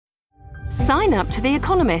Sign up to The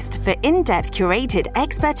Economist for in-depth curated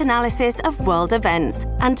expert analysis of world events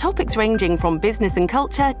and topics ranging from business and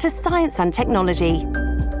culture to science and technology.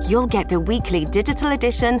 You'll get the weekly digital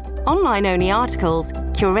edition, online-only articles,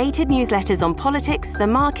 curated newsletters on politics, the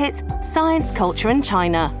markets, science, culture and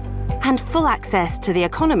China, and full access to The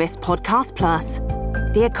Economist Podcast Plus.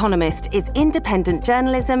 The Economist is independent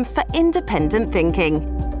journalism for independent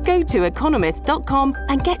thinking. Go to economist.com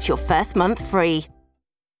and get your first month free.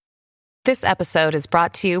 This episode is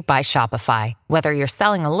brought to you by Shopify. Whether you're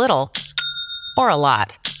selling a little or a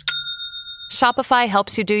lot, Shopify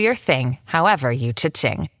helps you do your thing, however you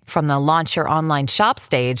cha-ching. From the launch your online shop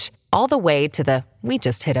stage, all the way to the we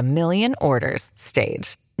just hit 1 million orders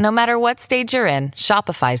stage. No matter what stage you're in,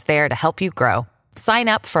 Shopify's there to help you grow. Sign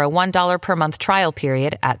up for a $1 per month trial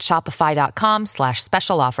period at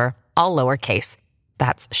shopify.com/special offer, all lowercase.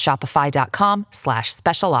 That's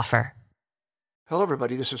shopify.com/special offer. Hello,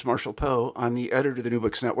 everybody. This is Marshall Poe. I'm the editor of the New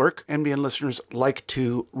Books Network. NBN listeners like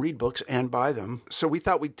to read books and buy them. So we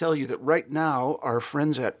thought we'd tell you that right now, our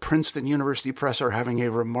friends at Princeton University Press are having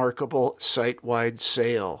a remarkable site-wide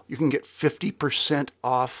sale. You can get 50%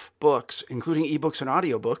 off books, including ebooks and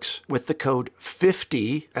audiobooks, with the code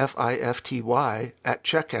 50, F-I-F-T-Y, at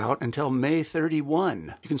checkout until May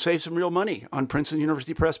 31. You can save some real money on Princeton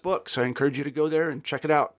University Press books. I encourage you to go there and check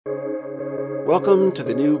it out. Welcome to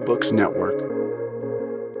the New Books Network.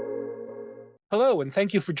 Hello, and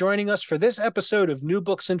thank you for joining us for this episode of New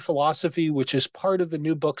Books in Philosophy, which is part of the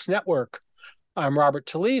New Books Network. I'm Robert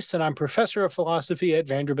Talisse, and I'm professor of philosophy at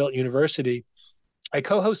Vanderbilt University. I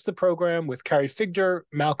co-host the program with Carrie Figdor,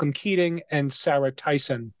 Malcolm Keating, and Sarah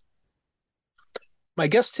Tyson. My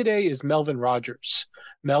guest today is Melvin Rogers.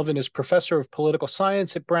 Melvin is professor of political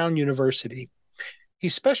science at Brown University. He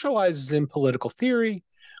specializes in political theory,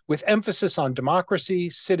 with emphasis on democracy,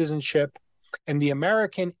 citizenship, and the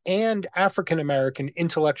American and African-American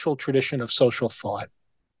intellectual tradition of social thought.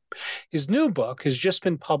 His new book has just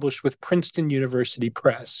been published with Princeton University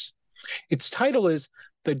Press. Its title is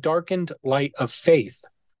The Darkened Light of Faith: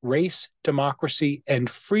 Race, Democracy, and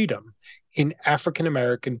Freedom in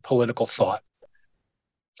African-American Political Thought.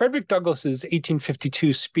 Frederick Douglass's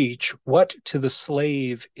 1852 speech, "What to the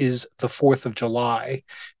Slave is the 4th of July,"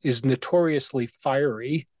 is notoriously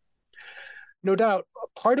fiery. No doubt,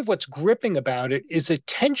 part of what's gripping about it is a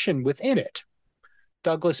tension within it.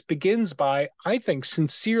 Douglass begins by, I think,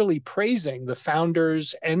 sincerely praising the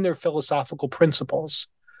founders and their philosophical principles.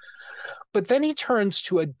 But then he turns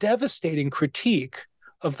to a devastating critique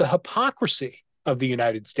of the hypocrisy of the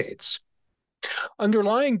United States.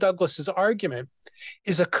 Underlying Douglass's argument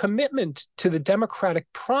is a commitment to the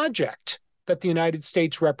democratic project that the United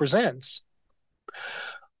States represents,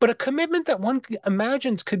 but a commitment that one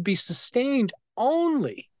imagines could be sustained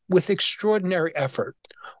only with extraordinary effort.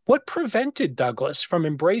 What prevented Douglass from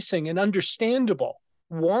embracing an understandable,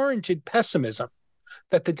 warranted pessimism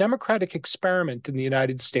that the democratic experiment in the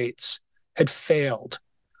United States had failed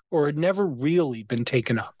or had never really been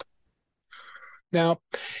taken up? Now,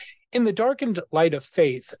 in The Darkened Light of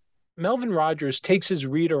Faith, Melvin Rogers takes his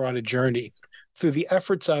reader on a journey through the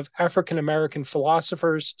efforts of African-American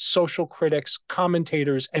philosophers, social critics,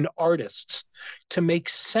 commentators, and artists to make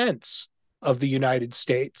sense of the United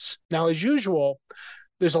States. Now, as usual,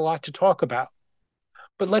 there's a lot to talk about.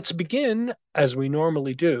 But let's begin, as we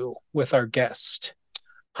normally do, with our guest.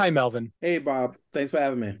 Hi, Melvin. Hey, Bob. Thanks for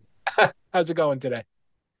having me. How's it going today?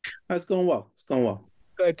 It's going well. It's going well.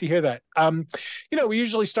 Glad to hear that. We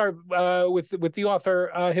usually start with the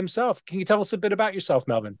author himself. Can you tell us a bit about yourself,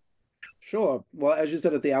 Melvin? Sure. Well, as you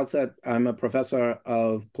said at the outset, I'm a professor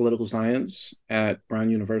of political science at Brown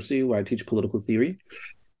University, where I teach political theory.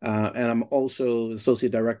 And I'm also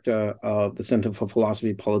associate director of the Center for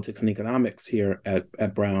Philosophy, Politics, and Economics here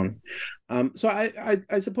at Brown. So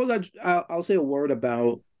I suppose I'll say a word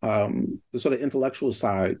about the sort of intellectual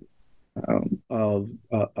side of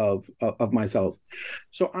myself.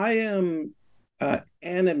 So I am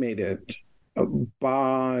animated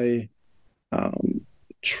by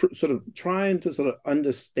sort of trying to sort of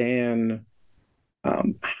understand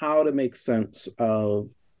how to make sense of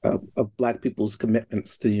Black people's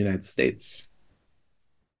commitments to the United States,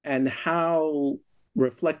 and how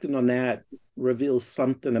reflecting on that reveals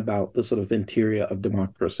something about the sort of interior of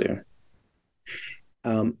democracy.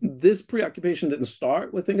 This preoccupation didn't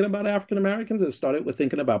start with thinking about African Americans. It started with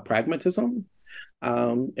thinking about pragmatism,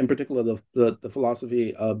 in particular the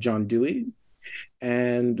philosophy of John Dewey,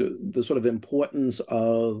 and the sort of importance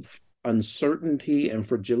of uncertainty and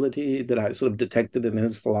fragility that I sort of detected in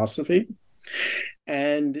his philosophy.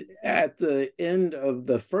 And at the end of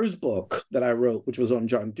the first book that I wrote, which was on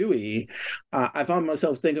John Dewey, I found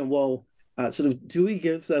myself thinking, well, sort of Dewey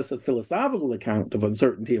gives us a philosophical account of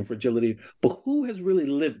uncertainty and fragility, but who has really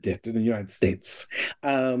lived it in the United States?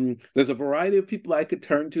 There's a variety of people I could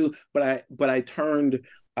turn to, but I turned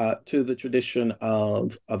to the tradition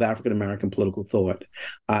of African American political thought,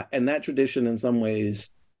 and that tradition, in some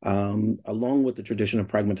ways, along with the tradition of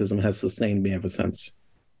pragmatism, has sustained me ever since.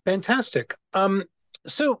 Fantastic.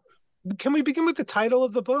 So, can we begin with the title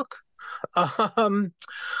of the book?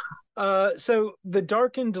 So The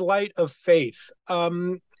Darkened Light of Faith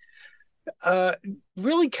really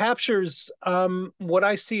captures what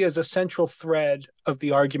I see as a central thread of the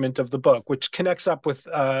argument of the book, which connects up with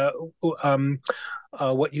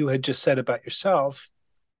what you had just said about yourself.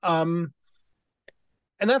 And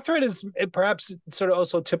that thread is perhaps sort of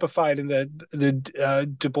also typified in the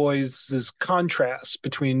Du Bois's contrast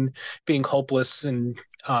between being hopeless and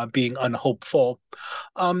being unhopeful.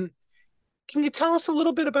 Can you tell us a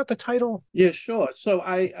little bit about the title? Yeah, sure. So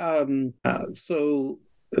so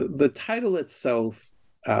the title itself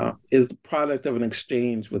is the product of an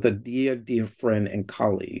exchange with a dear friend and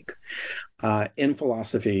colleague in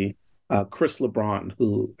philosophy, Chris LeBron,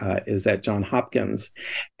 who is at Johns Hopkins.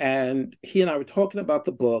 And he and I were talking about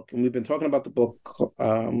the book, and we've been talking about the book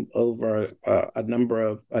over a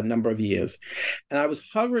number of years. And I was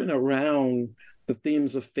hovering around the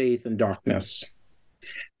themes of faith and darkness.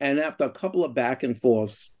 And after a couple of back and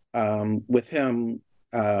forths with him,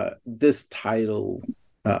 this title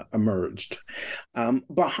emerged.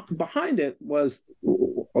 Behind it was,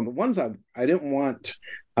 on the one side, I didn't want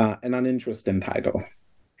an uninteresting title.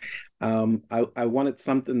 I wanted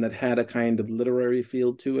something that had a kind of literary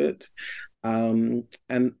feel to it, and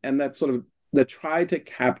that sort of that tried to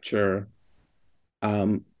capture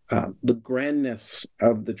the grandness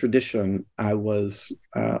of the tradition I was,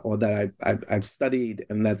 or that I've studied,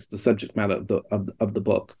 and that's the subject matter of the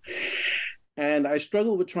book. And I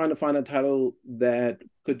struggled with trying to find a title that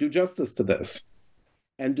could do justice to this,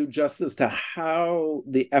 and do justice to how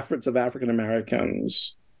the efforts of African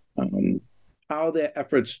Americans, how their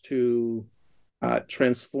efforts to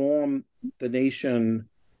transform the nation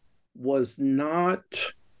was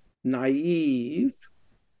not naive,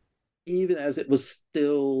 even as it was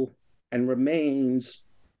still and remains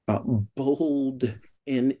bold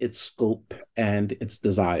in its scope and its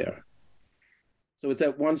desire. So it's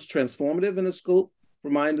at once transformative in its scope,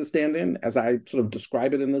 from my understanding, as I sort of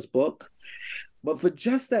describe it in this book. But for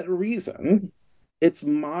just that reason, it's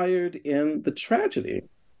mired in the tragedy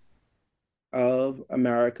of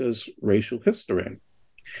America's racial history.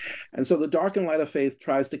 And so The Darkened Light of Faith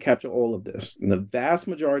tries to capture all of this. And the vast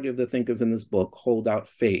majority of the thinkers in this book hold out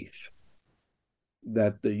faith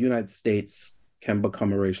that the United States can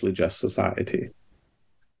become a racially just society.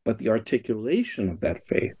 But the articulation of that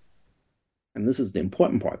faith, and this is the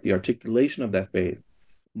important part, the articulation of that faith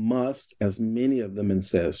must, as many of them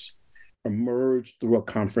insist, emerge through a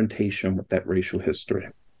confrontation with that racial history.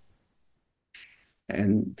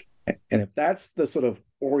 And if that's the sort of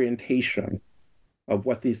orientation of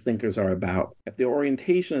what these thinkers are about, if the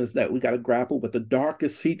orientation is that we got to grapple with the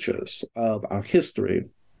darkest features of our history,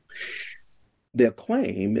 their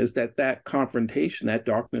claim is that that confrontation, that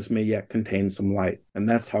darkness may yet contain some light. And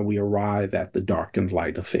that's how we arrive at the darkened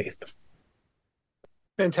light of faith.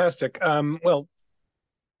 Fantastic.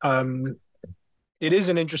 It is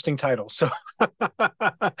an interesting title. So,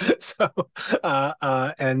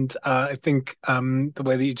 and I think the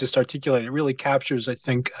way that you just articulated it really captures, I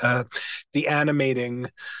think, the animating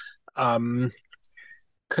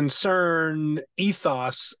concern,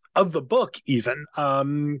 ethos of the book, even.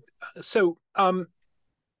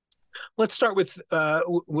 Let's start with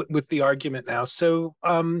the argument now. So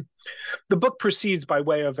the book proceeds by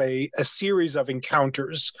way of a series of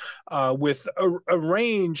encounters with a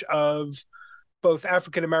range of both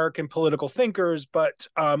African-American political thinkers, but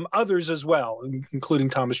others as well, including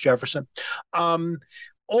Thomas Jefferson,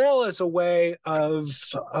 all as a way of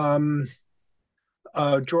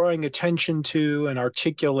drawing attention to and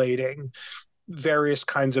articulating various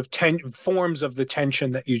kinds of forms of the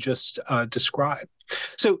tension that you just described.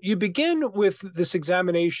 So you begin with this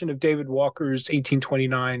examination of David Walker's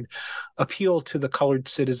 1829 appeal to the colored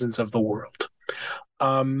citizens of the world.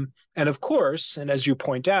 And of course, and as you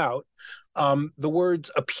point out, the words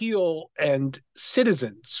appeal and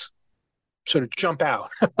citizens sort of jump out,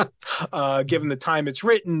 given the time it's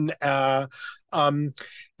written.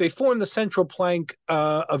 they form the central plank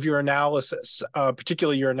of your analysis,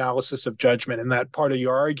 particularly your analysis of judgment. And that part of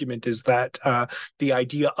your argument is that the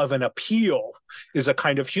idea of an appeal is a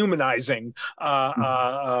kind of humanizing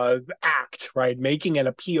act, right? Making an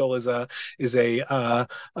appeal is a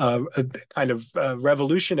kind of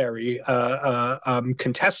revolutionary,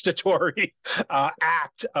 contestatory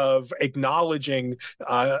act of acknowledging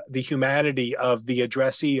the humanity of the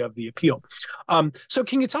addressee of the appeal. So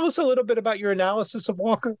can you tell us a little bit about your analysis of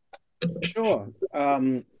Walker? Sure.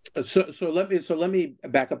 So let me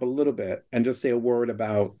back up a little bit and just say a word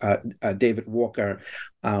about David Walker,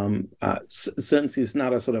 since he's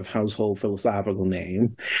not a sort of household philosophical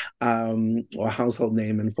name or household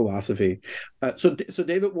name in philosophy. So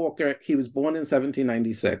David Walker, he was born in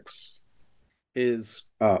 1796. His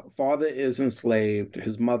father is enslaved.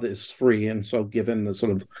 His mother is free, and so given the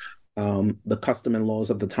sort of the custom and laws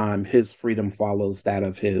of the time, his freedom follows that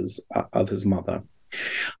of his mother.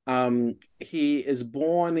 He is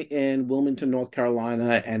born in Wilmington, North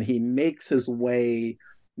Carolina, and he makes his way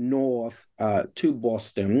north to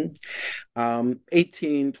Boston,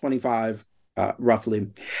 1825, roughly.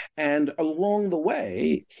 And along the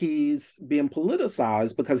way, he's being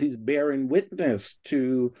politicized because he's bearing witness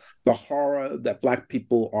to the horror that Black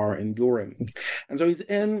people are enduring. And so he's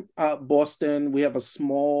in Boston. We have a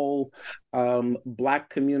small Black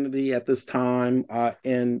community at this time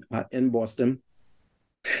in Boston.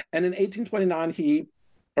 And in 1829, he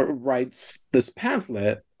writes this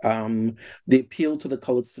pamphlet, The Appeal to the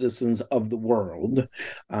Colored Citizens of the World,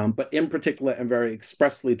 but in particular and very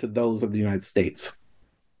expressly to those of the United States.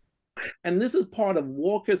 And this is part of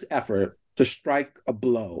Walker's effort to strike a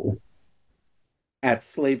blow at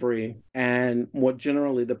slavery and more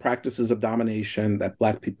generally the practices of domination that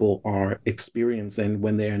Black people are experiencing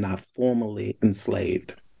when they are not formally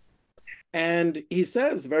enslaved. And he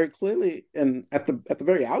says very clearly, and at the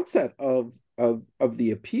very outset of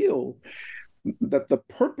the appeal, that the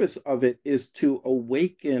purpose of it is to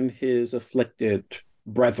awaken his afflicted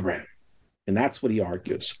brethren, and that's what he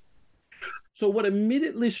argues. So, what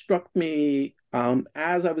immediately struck me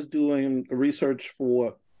as I was doing research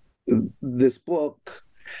for this book,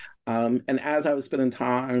 and as I was spending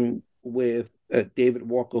time with David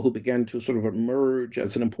Walker, who began to sort of emerge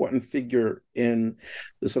as an important figure in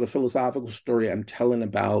the sort of philosophical story I'm telling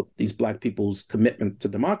about these Black people's commitment to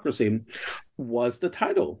democracy, was the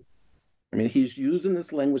title. I mean, he's using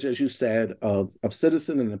this language, as you said, of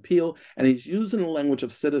citizen and appeal, and he's using the language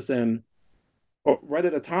of citizen right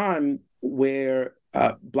at a time where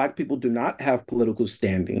Black people do not have political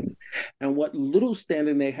standing, and what little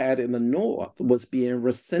standing they had in the North was being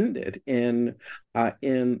rescinded in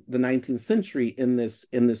the 19th century in this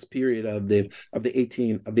period of the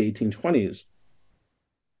 1820s.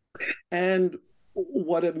 And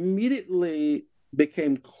what immediately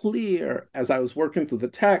became clear as I was working through the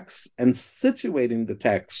text and situating the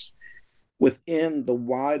text within the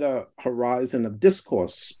wider horizon of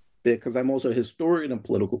discourse, because I'm also a historian of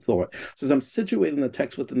political thought. So as I'm situating the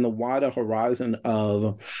text within the wider horizon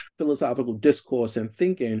of philosophical discourse and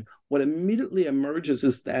thinking, what immediately emerges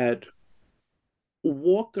is that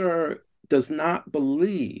Walker does not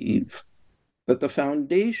believe that the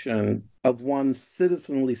foundation of one's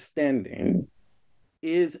citizenly standing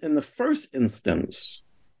is, in the first instance,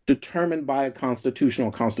 determined by a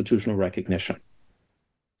constitutional recognition.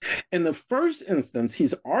 In the first instance,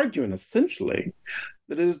 he's arguing essentially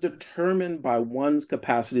that it is determined by one's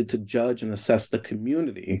capacity to judge and assess the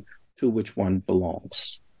community to which one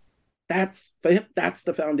belongs. That's, for him, that's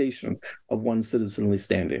the foundation of one's citizenly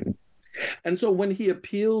standing. And so when he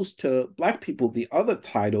appeals to Black people, the other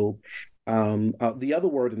title, the other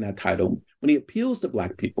word in that title, when he appeals to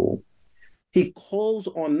Black people, he calls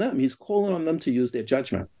on them, he's calling on them to use their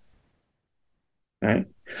judgment. Right?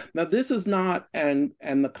 Now, this is not, and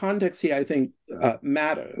the context here, I think,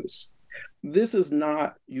 matters. This is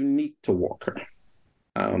not unique to Walker.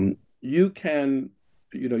 You can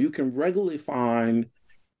regularly find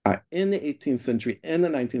in the 18th century, in the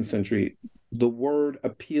 19th century, the word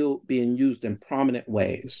appeal being used in prominent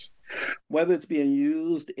ways, whether it's being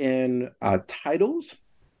used in titles,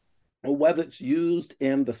 or whether it's used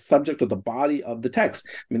in the subject or the body of the text.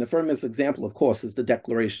 I mean, the famous example, of course, is the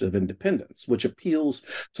Declaration of Independence, which appeals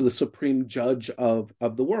to the supreme judge of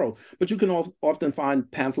the world. But you can often find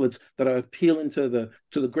pamphlets that are appealing to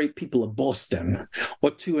the great people of Boston or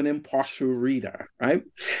to an impartial reader, right?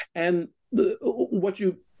 And what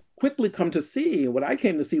you quickly come to see, what I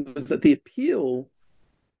came to see, was that the appeal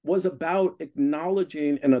was about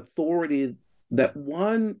acknowledging an authority that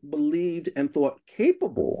one believed and thought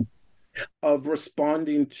capable of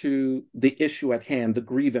responding to the issue at hand, the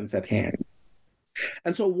grievance at hand.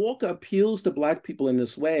 And so Walker appeals to Black people in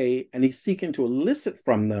this way, and he's seeking to elicit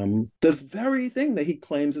from them the very thing that he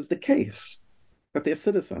claims is the case, that they're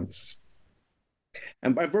citizens.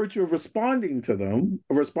 And by virtue of responding to them,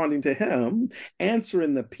 or responding to him,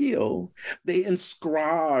 answering the appeal, they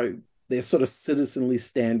inscribe their sort of citizenly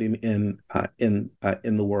standing in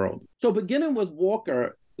the world. So beginning with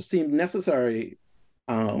Walker seemed necessary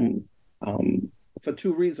for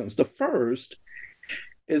two reasons. The first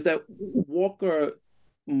is that Walker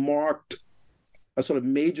marked a sort of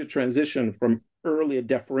major transition from earlier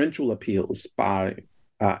deferential appeals by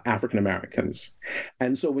African Americans.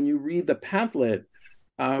 And so when you read the pamphlet,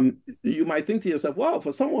 you might think to yourself, well,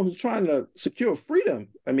 for someone who's trying to secure freedom,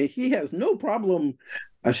 I mean, he has no problem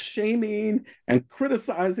shaming and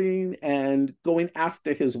criticizing and going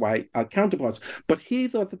after his white counterparts. But he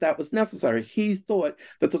thought that that was necessary. He thought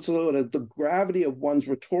that the gravity of one's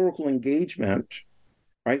rhetorical engagement,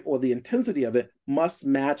 right, or the intensity of it must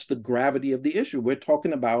match the gravity of the issue. We're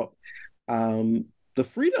talking about the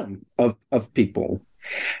freedom of people.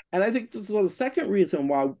 And I think the second reason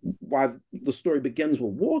why the story begins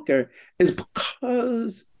with Walker is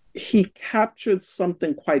because he captured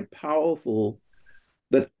something quite powerful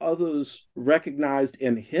that others recognized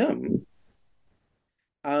in him.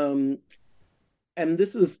 And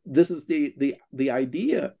this is the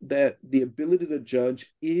idea that the ability to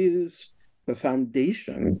judge is the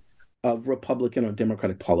foundation of Republican or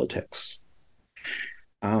Democratic politics.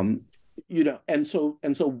 And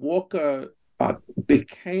so Walker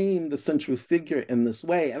became the central figure in this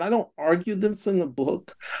way. And I don't argue this in the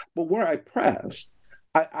book, but where I press,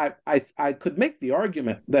 I could make the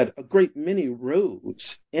argument that a great many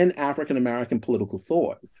roads in African-American political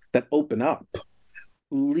thought that open up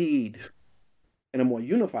lead in a more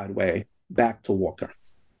unified way back to Walker.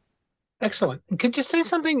 Excellent. Could you say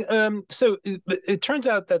something? So it turns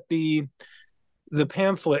out that the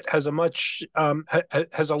pamphlet has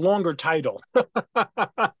has a longer title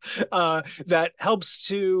that helps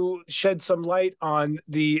to shed some light on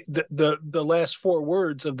the last four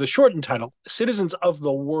words of the shortened title, Citizens of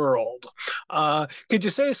the World. Could you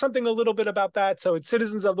say something a little bit about that? So it's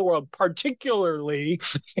Citizens of the World, particularly,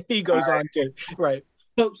 he goes on to, right.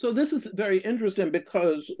 So this is very interesting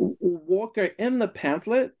because Walker in the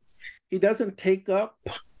pamphlet, he doesn't take up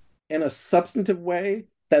in a substantive way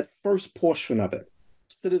that first portion of it,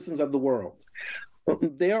 Citizens of the World.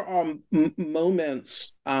 There are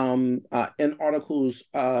moments in articles,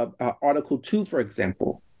 Article 2, for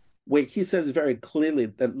example, where he says very clearly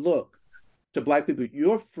that, look, to Black people,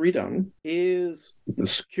 your freedom is,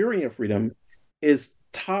 securing your freedom is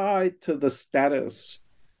tied to the status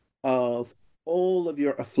of all of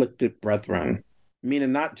your afflicted brethren,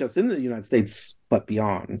 meaning not just in the United States, but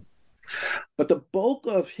beyond. But the bulk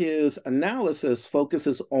of his analysis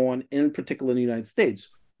focuses on, in particular in the United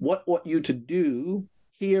States, what ought you to do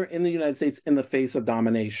here in the United States in the face of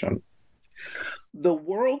domination? The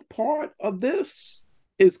world part of this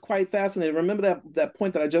is quite fascinating. Remember that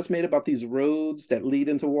point that I just made about these roads that lead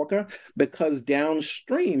into Walker? Because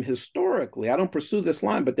downstream, historically, I don't pursue this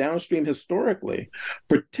line, but downstream historically,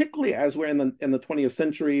 particularly as we're in the 20th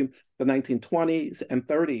century, the 1920s and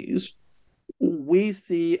 30s, we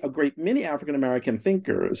see a great many African-American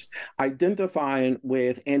thinkers identifying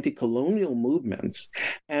with anti-colonial movements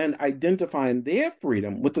and identifying their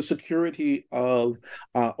freedom with the security of,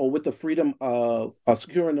 or with the freedom of,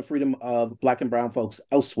 securing the freedom of Black and brown folks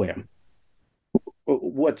elsewhere.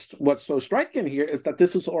 What's so striking here is that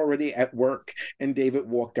this is already at work in David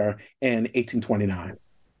Walker in 1829.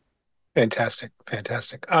 Fantastic.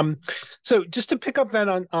 So just to pick up then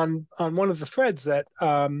on one of the threads that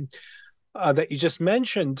that you just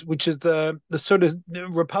mentioned, which is the sort of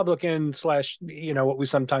Republican / what we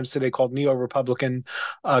sometimes today call neo-Republican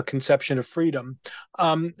conception of freedom.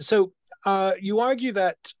 So you argue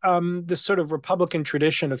that this sort of Republican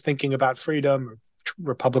tradition of thinking about freedom, or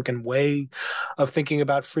Republican way of thinking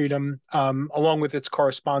about freedom, along with its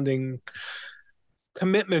corresponding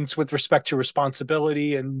commitments with respect to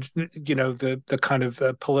responsibility and the kind of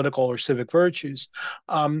political or civic virtues,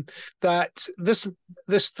 that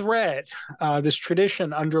this thread, this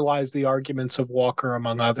tradition underlies the arguments of Walker,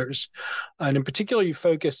 among others. And in particular, you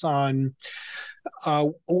focus on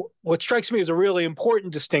what strikes me as a really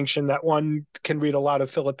important distinction that one can read a lot of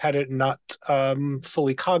Philip Pettit and not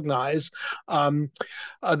fully cognize, the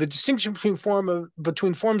distinction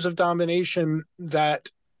between forms of domination that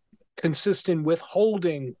consist in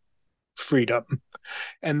withholding freedom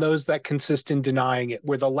and those that consist in denying it,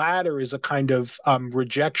 where the latter is a kind of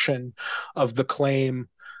rejection of the claim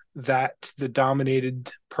that the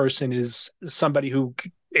dominated person is somebody who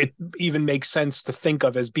it even makes sense to think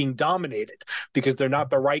of as being dominated, because they're not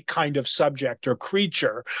the right kind of subject or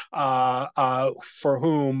creature for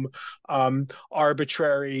whom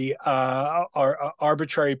arbitrary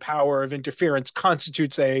power of interference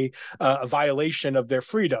constitutes a violation of their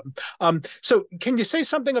freedom. So can you say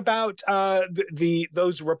something about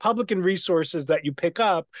those Republican resources that you pick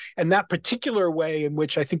up and that particular way in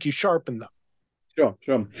which I think you sharpen them? Sure.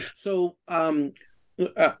 So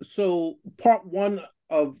part one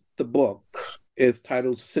of the book is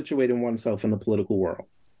titled Situating Oneself in the Political World.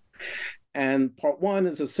 And part one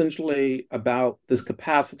is essentially about this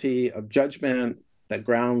capacity of judgment that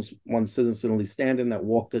grounds one's citizenly standing, that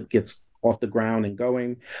Walker gets off the ground and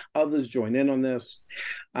going. Others join in on this.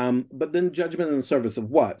 But then judgment in the service of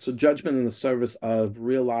what? So judgment in the service of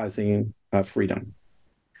realizing freedom.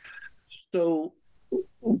 So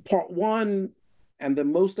part one and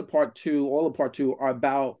then most of part two, all of part two, are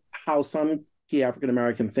about how some key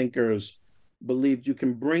African-American thinkers believed you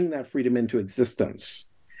can bring that freedom into existence.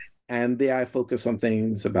 And there I focus on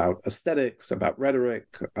things about aesthetics, about rhetoric,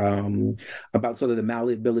 about sort of the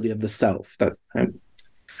malleability of the self. But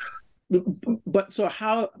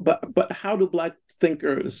how do Black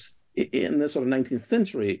thinkers in this sort of 19th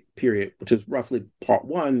century period, which is roughly part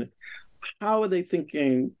one, how are they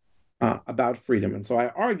thinking about freedom? And so I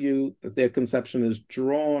argue that their conception is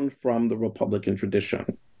drawn from the Republican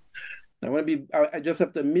tradition. Now, I just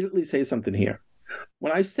have to immediately say something here.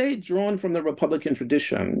 When I say drawn from the Republican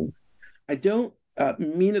tradition, I don't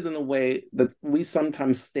mean it in a way that we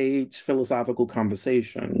sometimes stage philosophical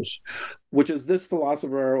conversations, which is this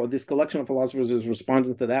philosopher or this collection of philosophers is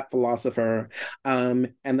responding to that philosopher,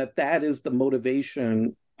 and that is the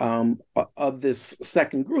motivation of this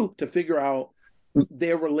second group to figure out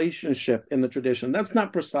their relationship in the tradition. That's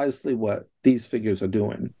not precisely what these figures are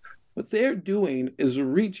doing. What they're doing is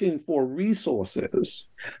reaching for resources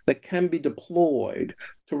that can be deployed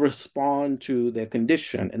to respond to their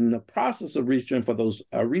condition. And in the process of reaching for those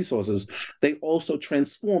resources, they also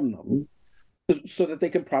transform them so that they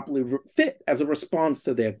can properly fit as a response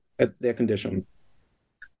to their condition.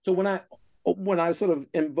 So when I sort of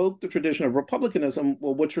invoke the tradition of republicanism,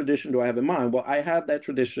 well, what tradition do I have in mind? Well, I have that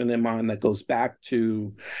tradition in mind that goes back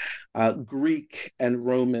to Greek and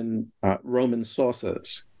Roman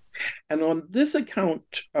sources. And on this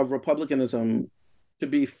account of republicanism, to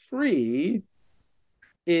be free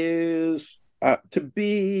is to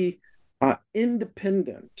be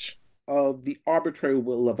independent of the arbitrary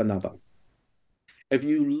will of another. If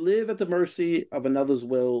you live at the mercy of another's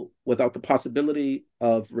will without the possibility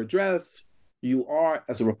of redress, you are,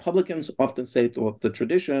 as the Republicans often say throughout the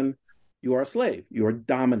tradition, you are a slave, you are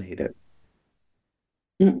dominated.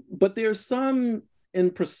 But there's some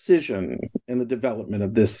imprecision in the development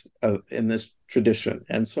of this, in this tradition.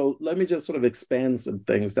 And so let me just sort of expand some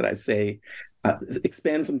things that I say,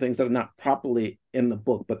 expand some things that are not properly in the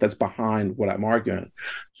book, but that's behind what I'm arguing.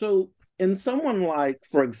 So in someone like,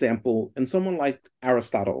 for example, in someone like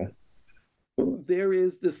Aristotle, there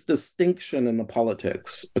is this distinction in the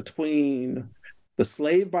politics between the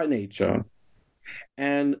slave by nature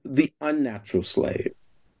and the unnatural slave.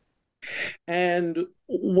 And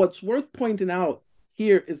what's worth pointing out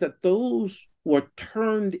here is that those who are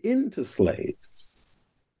turned into slaves,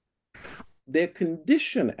 their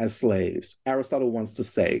condition as slaves, Aristotle wants to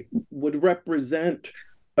say, would represent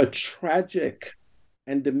a tragic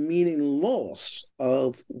and demeaning loss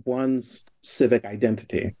of one's civic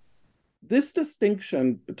identity. This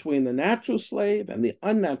distinction between the natural slave and the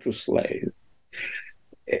unnatural slave,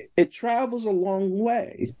 it travels a long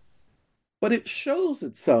way, but it shows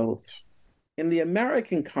itself in the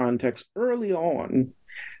American context early on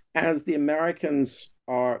as the Americans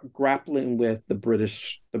are grappling with the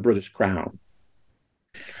British crown.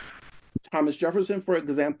 Thomas Jefferson, for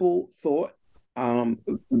example, thought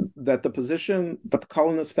that the position that the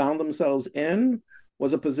colonists found themselves in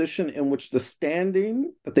was a position in which the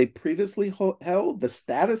standing that they previously held, the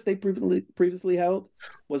status they previously held,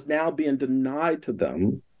 was now being denied to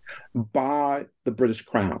them by the British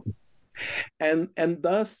crown. And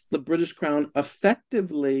thus the British crown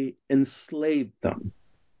effectively enslaved them.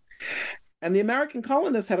 And the American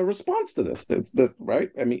colonists had a response to this, right?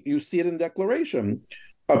 I mean, you see it in the Declaration.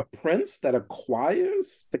 A prince that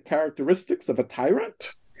acquires the characteristics of a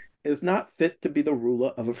tyrant is not fit to be the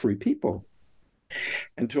ruler of a free people.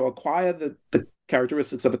 And to acquire the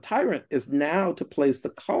characteristics of a tyrant is now to place the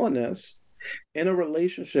colonists in a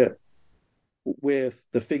relationship with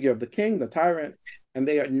the figure of the king, the tyrant, and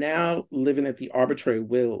they are now living at the arbitrary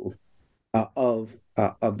will of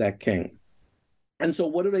that king. And so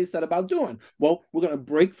what do they set about doing? Well, we're going to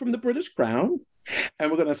break from the British crown, And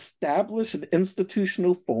we're going to establish an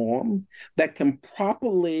institutional form that can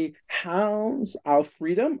properly house our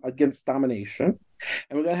freedom against domination.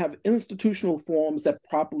 And we're going to have institutional forms that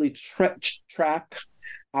properly track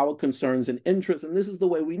our concerns and interests. And this is the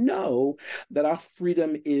way we know that our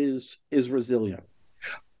freedom is resilient.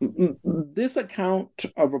 This account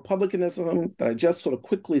of republicanism that I just sort of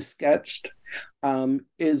quickly sketched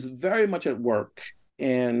is very much at work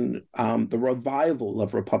in the revival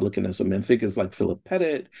of republicanism in figures like Philip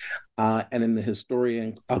Pettit and in the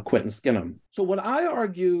historian Quentin Skinner. So what I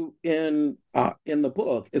argue in the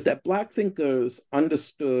book is that Black thinkers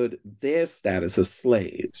understood their status as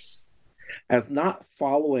slaves as not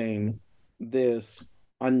following this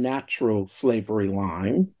unnatural slavery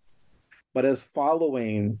line, but as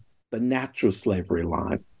following the natural slavery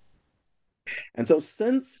line. And so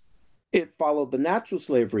since it followed the natural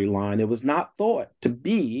slavery line, it was not thought to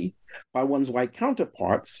be, by one's white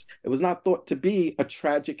counterparts, it was not thought to be a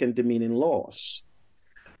tragic and demeaning loss.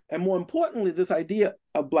 And more importantly, this idea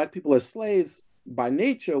of Black people as slaves by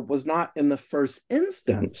nature was not in the first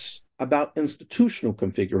instance about institutional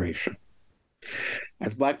configuration.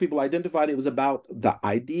 As Black people identified, it was about the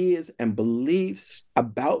ideas and beliefs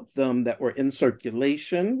about them that were in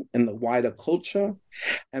circulation in the wider culture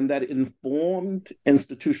and that informed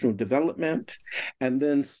institutional development and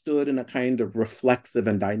then stood in a kind of reflexive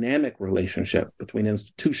and dynamic relationship between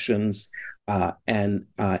institutions and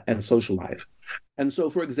social life. And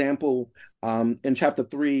so, for example, in chapter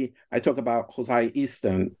 3, I talk about Josiah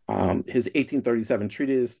Easton, his 1837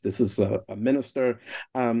 treatise. This is a minister.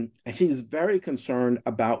 And he's very concerned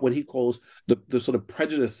about what he calls the sort of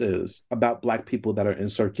prejudices about Black people that are in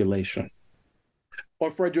circulation.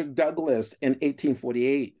 Or Frederick Douglass in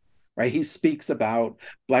 1848, right? He speaks about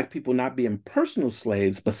Black people not being personal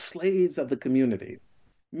slaves, but slaves of the community,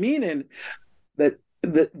 meaning that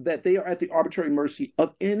they are at the arbitrary mercy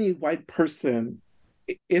of any white person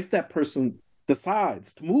if that person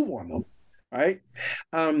decides to move on them, right?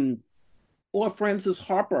 Or Frances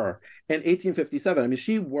Harper in 1857. I mean,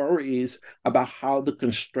 she worries about how the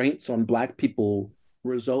constraints on Black people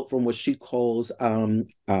result from what she calls,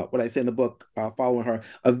 what I say in the book following her,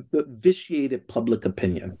 a vitiated public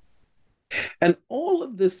opinion. And all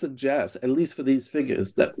of this suggests, at least for these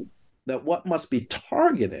figures, that what must be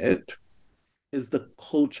targeted is the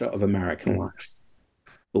culture of American life.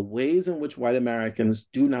 The ways in which white Americans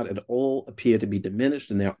do not at all appear to be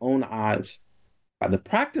diminished in their own eyes by the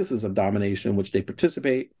practices of domination in which they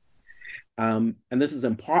participate. And this is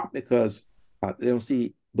in part because they don't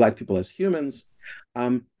see Black people as humans.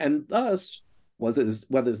 And thus, whether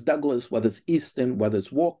it's Douglass, whether it's Easton, whether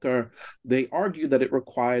it's Walker, they argue that it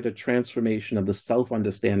required a transformation of the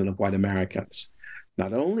self-understanding of white Americans,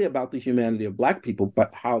 not only about the humanity of Black people,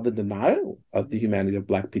 but how the denial of the humanity of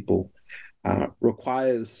Black people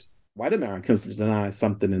requires white Americans to deny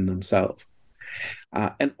something in themselves.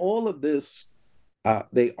 And all of this,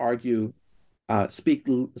 they argue, speak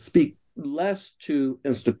less to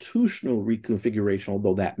institutional reconfiguration,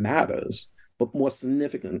 although that matters, but more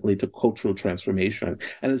significantly to cultural transformation.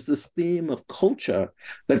 And it's this theme of culture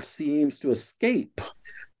that seems to escape,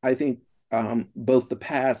 I think, both the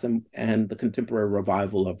past and the contemporary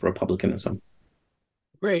revival of republicanism.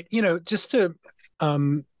 Great. Just to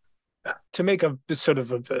make a sort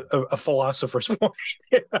of a philosopher's point.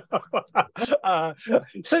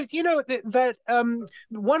 So that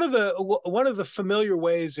one of the familiar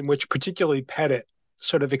ways in which particularly Pettit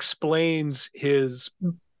sort of explains his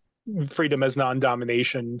freedom as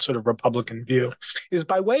non-domination sort of Republican view is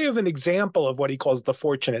by way of an example of what he calls the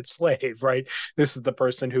fortunate slave, right? This is the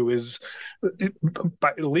person who is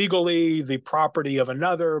legally the property of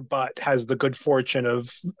another, but has the good fortune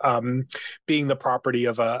of being the property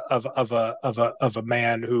of a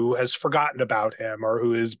man who has forgotten about him, or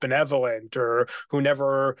who is benevolent, or who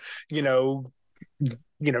never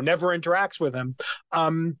interacts with him.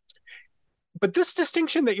 But this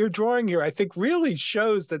distinction that you're drawing here, I think, really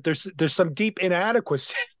shows that there's some deep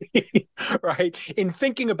inadequacy, right, in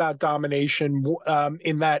thinking about domination.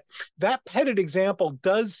 In that Pettit example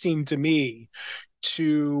does seem to me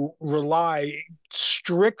to rely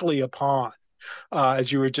strictly upon,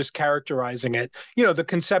 as you were just characterizing it, the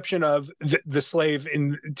conception of the slave,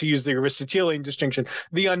 to use the Aristotelian distinction,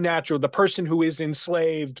 the unnatural, the person who is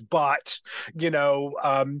enslaved, but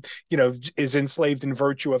is enslaved in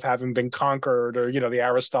virtue of having been conquered, or the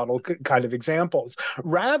Aristotle kind of examples,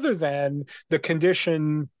 rather than the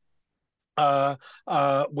condition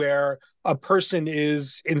where a person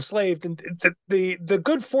is enslaved, and the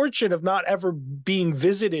good fortune of not ever being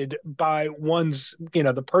visited by one's,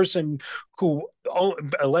 the person who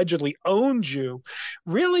allegedly owns you,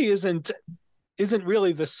 really isn't isn't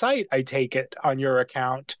really the site, I take it, on your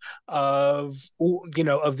account of,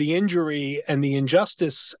 of the injury and the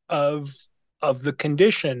injustice of the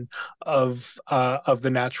condition of the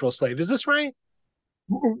natural slave. Is this right?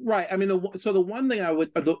 Right. I mean, the one thing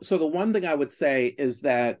I would say is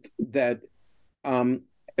that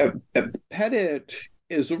Pettit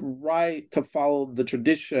is right to follow the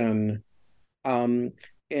tradition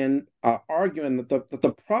in arguing that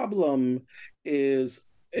the problem is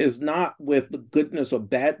not with the goodness or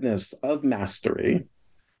badness of mastery.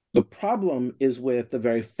 The problem is with the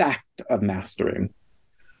very fact of mastering.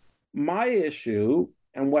 My issue,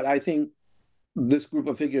 and what I think this group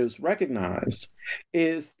of figures recognized,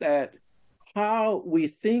 is that how we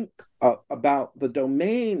think about the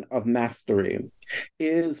domain of mastery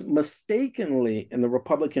is mistakenly, in the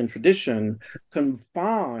Republican tradition,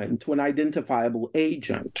 confined to an identifiable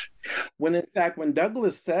agent. When in fact, when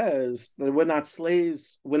Douglas says that we're not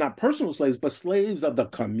slaves, we're not personal slaves, but slaves of the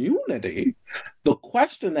community, the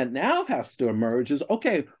question that now has to emerge is,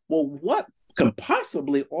 okay, well, what can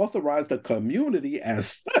possibly authorize the community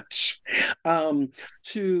as such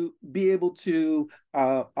to be able to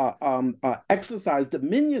exercise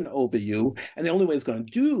dominion over you? And the only way it's going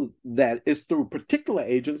to do that is through particular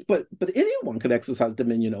agents, but anyone could exercise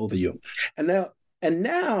dominion over you. And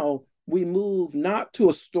now we move not to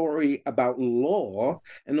a story about law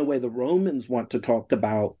in the way the Romans want to talk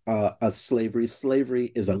about slavery.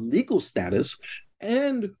 Slavery is a legal status.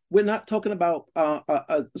 And we're not talking about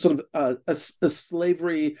a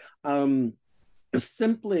slavery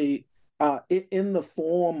simply in the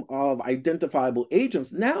form of identifiable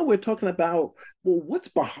agents. Now we're talking about, well, what's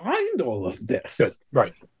behind all of this? Good.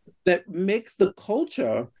 Right. That makes the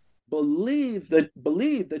culture believe that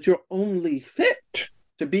you're only fit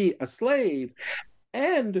to be a slave,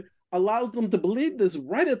 and allows them to believe this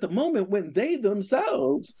right at the moment when they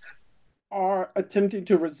themselves are attempting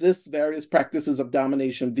to resist various practices of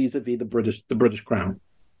domination vis-a-vis the British crown.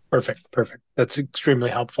 Perfect. That's extremely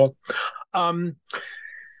helpful.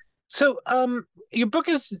 So your book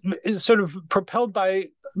is sort of propelled by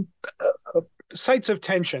sites of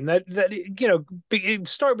tension that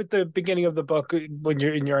start with the beginning of the book when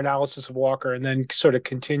you're in your analysis of Walker, and then sort of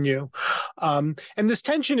continue. And this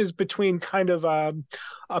tension is between kind of a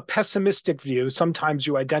pessimistic view. Sometimes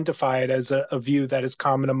you identify it as a view that is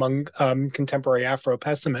common among contemporary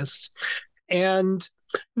Afro-pessimists, and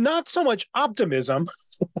not so much optimism,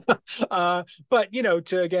 but,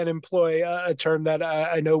 to again employ a term that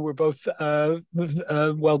I know we're both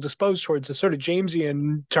well disposed towards, a sort of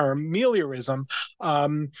Jamesian term, meliorism,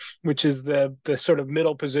 which is the sort of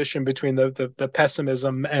middle position between the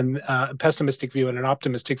pessimism and pessimistic view and an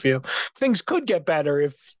optimistic view. Things could get better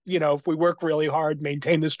if we work really hard,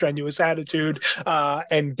 maintain the strenuous attitude,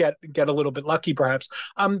 and get a little bit lucky, perhaps.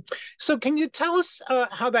 So can you tell us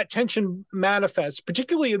how that tension manifests,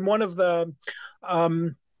 particularly in one of the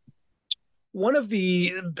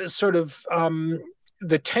sort of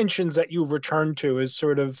the tensions that you return to is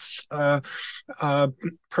sort of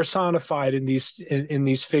personified in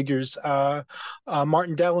these figures.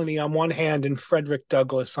 Martin Delany on one hand and Frederick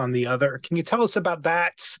Douglass on the other. Can you tell us about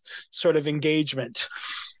that sort of engagement?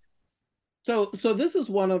 So this is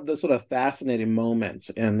one of the sort of fascinating moments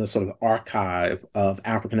in the sort of archive of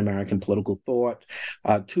African-American political thought.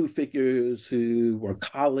 Two figures who were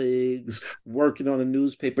colleagues working on a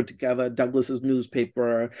newspaper together, Douglass's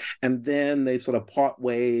newspaper, and then they sort of part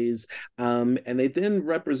ways, and they then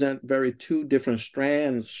represent two different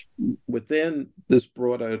strands within this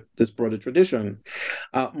broader tradition.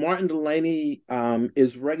 Martin Delany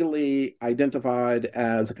is regularly identified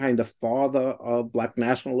as a kind of father of Black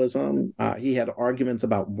nationalism. He had arguments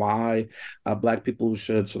about why Black people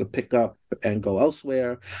should sort of pick up and go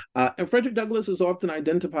elsewhere. And Frederick Douglass is often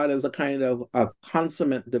identified as a kind of a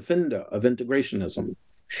consummate defender of integrationism.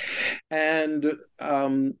 And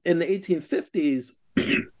in the 1850s,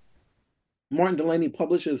 Martin Delany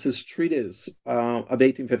publishes his treatise of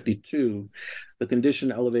 1852, The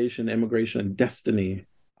Condition, Elevation, Immigration, and Destiny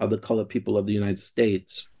of the Colored People of the United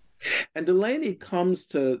States. And Delany comes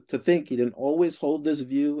to think he didn't always hold this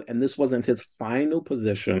view, and this wasn't his final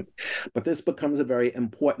position, but this becomes a very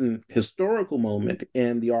important historical moment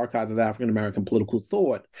in the archive of African-American political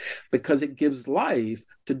thought, because it gives life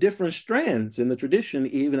to different strands in the tradition,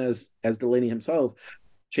 even as Delany himself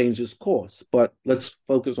changes course. But let's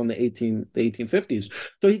focus on the 1850s.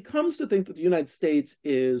 So he comes to think that the United States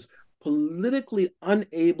is politically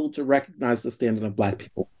unable to recognize the standing of Black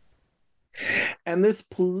people. And this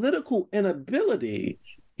political inability,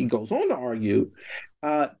 he goes on to argue,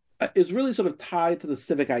 is really sort of tied to the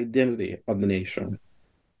civic identity of the nation.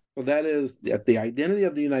 So that is that the identity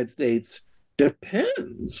of the United States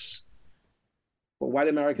depends for white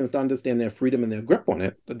Americans to understand their freedom and their grip on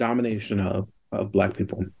it, the domination of Black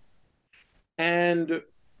people. And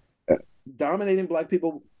dominating Black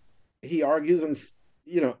people, he argues, and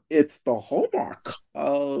it's the hallmark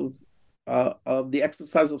of the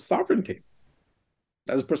exercise of sovereignty.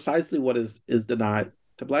 That's precisely what is denied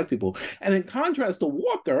to Black people. And in contrast to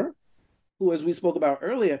Walker, who, as we spoke about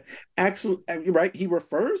earlier, actually, right, he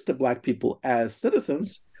refers to Black people as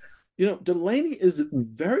citizens. Delaney is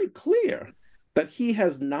very clear that he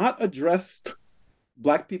has not addressed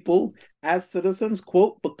Black people as citizens,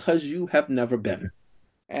 quote, because you have never been.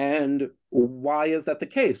 And why is that the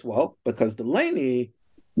case? Well, because Delaney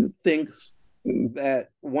thinks that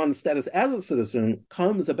one's status as a citizen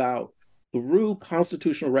comes about through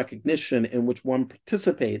constitutional recognition in which one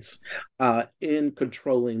participates in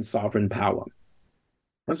controlling sovereign power.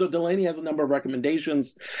 And so Delaney has a number of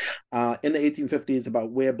recommendations in the 1850s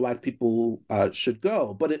about where Black people should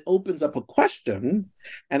go. But it opens up a question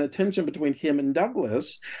and a tension between him and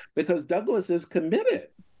Douglass, because Douglass is committed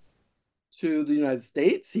to the United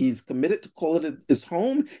States. He's committed to call it his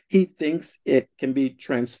home. He thinks it can be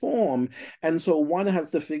transformed. And so one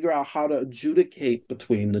has to figure out how to adjudicate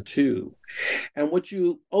between the two. And what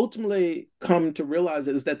you ultimately come to realize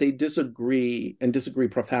is that they disagree, and disagree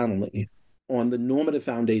profoundly, on the normative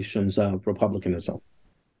foundations of republicanism.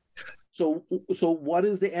 So what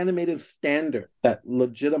is the animated standard that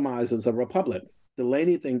legitimizes a republic?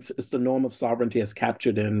 Delaney thinks it's the norm of sovereignty as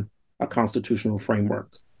captured in a constitutional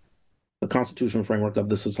framework. The constitutional framework of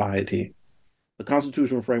the society. The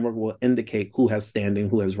constitutional framework will indicate who has standing,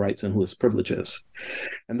 who has rights, and who has privileges.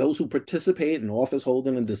 And those who participate in office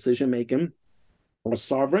holding and decision making are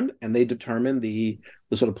sovereign, and they determine the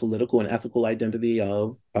sort of political and ethical identity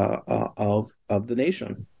of the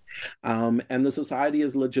nation. And the society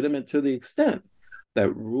is legitimate to the extent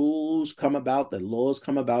that rules come about, that laws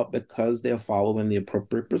come about because they're following the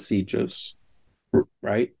appropriate procedures,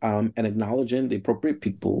 right? And acknowledging the appropriate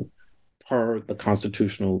people per the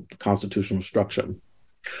constitutional structure.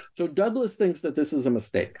 So Douglass thinks that this is a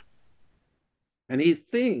mistake. And he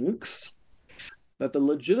thinks that the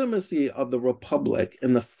legitimacy of the republic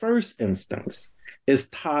in the first instance is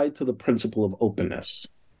tied to the principle of openness.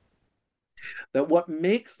 That what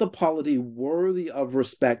makes the polity worthy of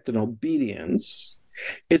respect and obedience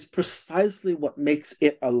is precisely what makes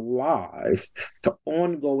it alive to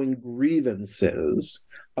ongoing grievances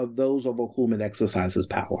of those over whom it exercises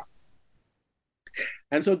power.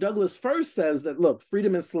 And so Douglass first says that, look,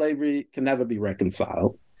 freedom and slavery can never be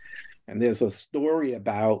reconciled. And there's a story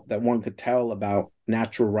about that one could tell about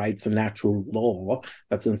natural rights and natural law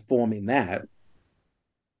that's informing that.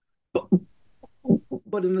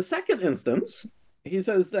 But in the second instance, he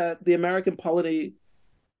says that the American polity,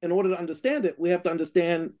 in order to understand it, we have to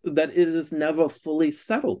understand that it is never fully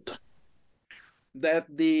settled. That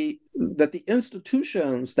the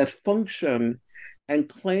institutions that function and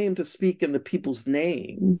claim to speak in the people's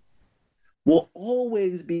name will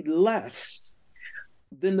always be less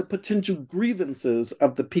than the potential grievances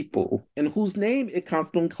of the people in whose name it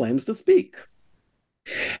constantly claims to speak.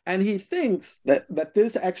 And he thinks that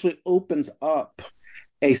this actually opens up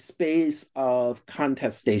a space of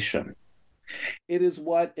contestation. It is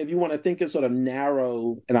what, if you want to think in sort of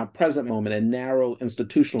narrow, in our present moment, in narrow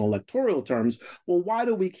institutional electoral terms, well, why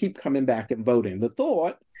do we keep coming back and voting? The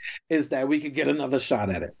thought is that we could get another shot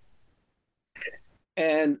at it.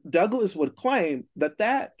 And Douglass would claim that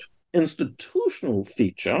that institutional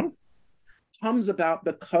feature comes about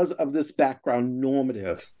because of this background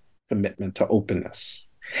normative commitment to openness.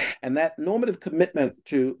 And that normative commitment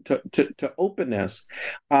to openness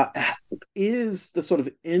is the sort of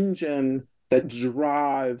engine that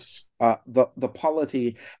drives the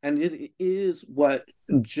polity, and it is what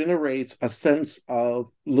generates a sense of,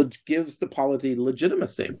 gives the polity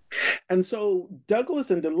legitimacy. And so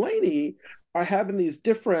Douglass and Delaney are having these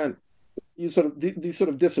different these sort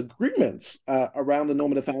of disagreements around the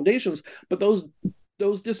normative foundations, but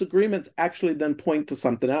those disagreements actually then point to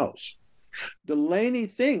something else. Delaney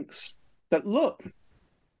thinks that, look,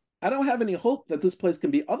 I don't have any hope that this place can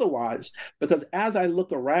be otherwise, because as I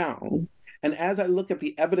look around and as I look at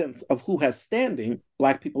the evidence of who has standing,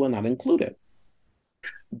 Black people are not included.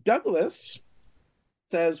 Douglass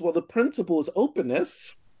says, well, the principle is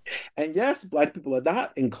openness, and yes, Black people are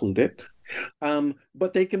not included,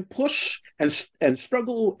 but they can push and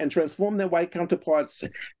struggle and transform their white counterparts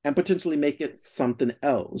and potentially make it something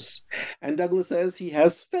else. And Douglass says he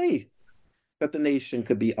has faith that the nation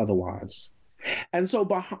could be otherwise. And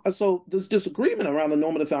so this disagreement around the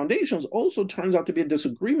normative foundations also turns out to be a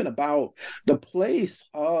disagreement about the place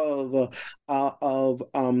of the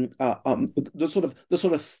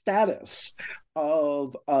sort of status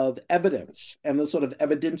of evidence and the sort of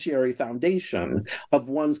evidentiary foundation of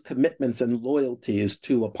one's commitments and loyalties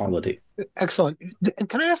to a polity. Excellent.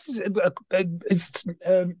 Can I ask?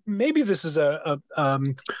 Maybe this is a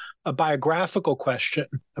biographical question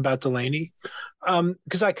about Delaney,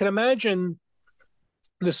 because I can imagine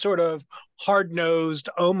this sort of hard-nosed,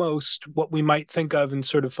 almost what we might think of in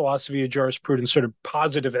sort of philosophy of jurisprudence, sort of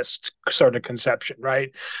positivist sort of conception,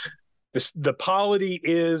 right? The polity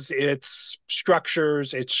is its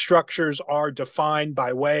structures. Its structures are defined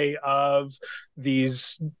by way of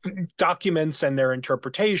these documents and their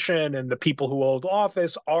interpretation, and the people who hold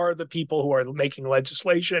office are the people who are making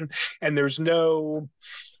legislation, and there's no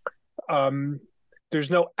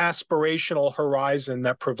aspirational horizon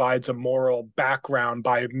that provides a moral background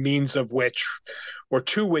by means of which or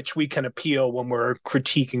to which we can appeal when we're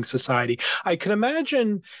critiquing society. I can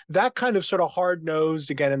imagine that kind of sort of hard-nosed,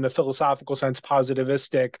 again, in the philosophical sense,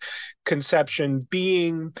 positivistic conception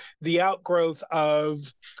being the outgrowth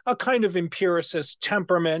of a kind of empiricist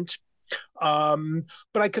temperament. But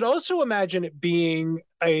I could also imagine it being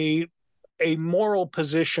a moral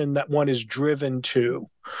position that one is driven to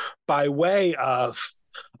by way of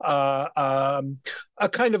a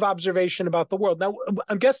kind of observation about the world. Now,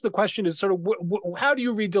 I guess the question is sort of, how do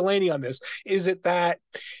you read Delaney on this? Is it that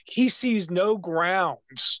he sees no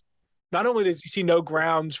grounds? Not only does he see no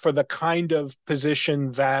grounds for the kind of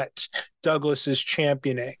position that Douglas is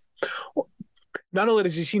championing, not only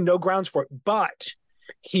does he see no grounds for it, but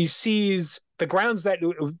he sees the grounds that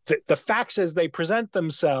the facts as they present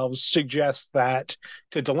themselves suggest that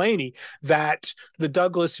to Delaney that the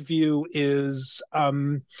Douglas view is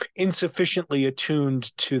insufficiently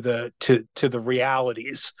attuned to the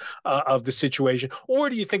realities of the situation.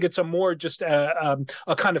 Or do you think it's a more just a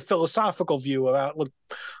kind of philosophical view about, look,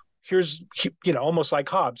 here's, almost like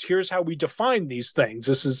Hobbes, here's how we define these things.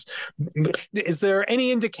 Is there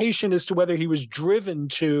any indication as to whether he was driven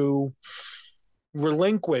to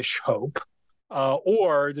relinquish hope,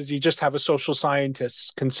 or does he just have a social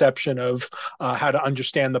scientist's conception of how to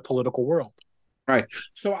understand the political world? Right.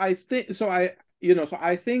 So I think it's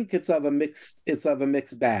of a mixed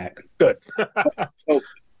bag. Good.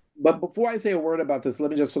 But before I say a word about this,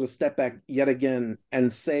 let me just sort of step back yet again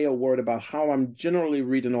and say a word about how I'm generally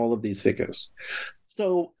reading all of these figures.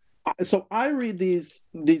 So I read these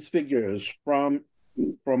figures from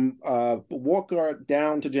Walker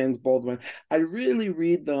down to James Baldwin. I really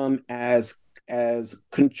read them as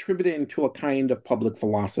contributing to a kind of public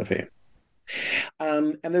philosophy.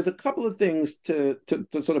 And there's a couple of things to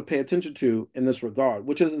sort of pay attention to in this regard,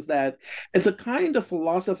 which is that it's a kind of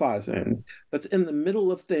philosophizing that's in the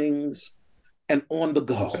middle of things and on the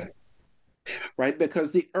go, right?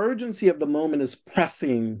 Because the urgency of the moment is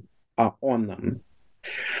pressing on them.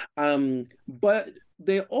 But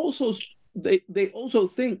they also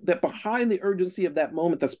think that behind the urgency of that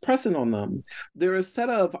moment that's pressing on them, there are a set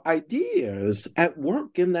of ideas at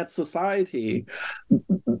work in that society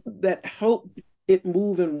that help it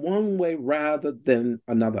move in one way rather than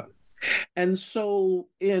another. And so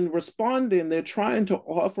in responding, they're trying to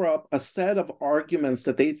offer up a set of arguments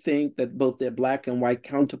that they think that both their Black and white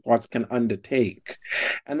counterparts can undertake.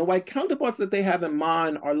 And the white counterparts that they have in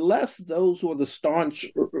mind are less those who are the staunch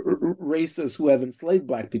racists who have enslaved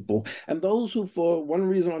Black people, and those who, for one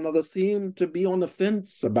reason or another, seem to be on the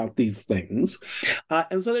fence about these things.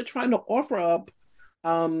 And so they're trying to offer up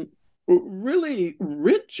really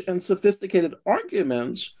rich and sophisticated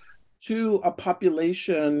arguments to a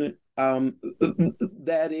population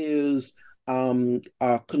that is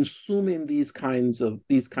consuming these kinds of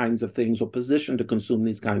things, or positioned to consume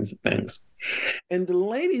these kinds of things. In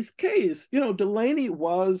Delaney's case, Delaney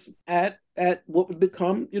was at what would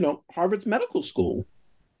become, Harvard's medical school.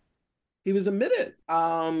 He was admitted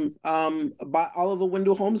by Oliver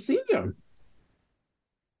Wendell Holmes Sr.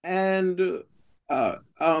 And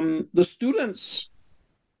the students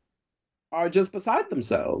are just beside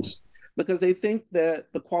themselves because they think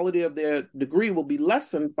that the quality of their degree will be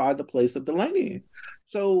lessened by the place of Delaney.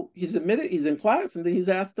 So he's admitted, he's in class, and then he's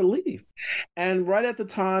asked to leave. And right at the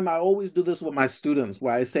time, I always do this with my students,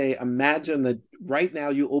 where I say, imagine that right now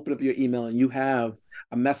you open up your email and you have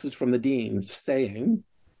a message from the dean saying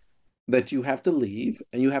that you have to leave,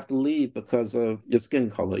 and you have to leave because of your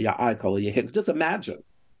skin color, your eye color, your hair. Just imagine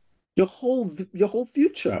your whole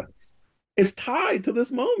future is tied to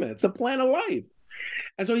this moment. It's a plan of life.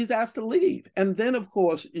 And so he's asked to leave. And then, of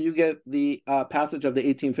course, you get the passage of the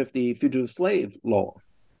 1850 Fugitive Slave Law.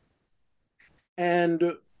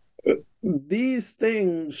 And these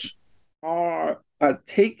things are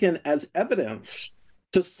taken as evidence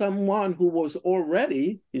to someone who was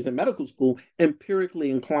already, he's in medical school,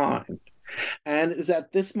 empirically inclined. And is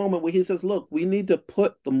at this moment where he says, look, we need to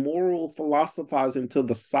put the moral philosophizing to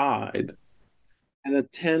the side and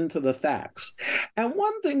attend to the facts. And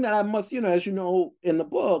one thing that I must, as you know, in the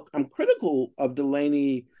book, I'm critical of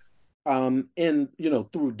Delaney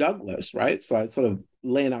through Douglas, right? So I sort of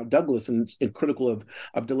laying out Douglas and critical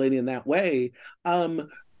of Delaney in that way.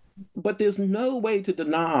 But there's no way to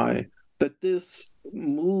deny that this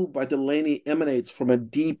move by Delaney emanates from a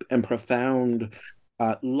deep and profound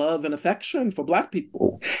love and affection for Black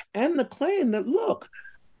people, and the claim that, look,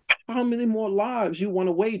 how many more lives you want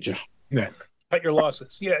to wager? Yeah, cut your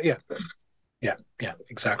losses. Yeah,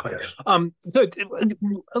 exactly. Good.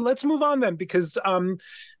 Let's move on then, because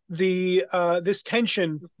this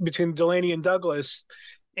tension between Delaney and Douglas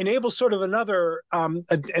enables sort of another and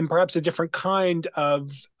perhaps a different kind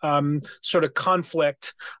of sort of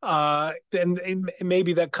conflict, and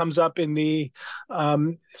maybe that comes up in the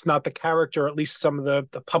if not the character, at least some of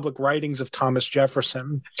the public writings of Thomas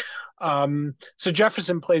Jefferson. So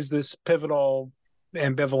Jefferson plays this pivotal,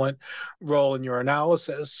 ambivalent role in your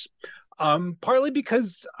analysis, partly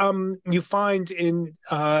because you find in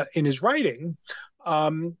his writing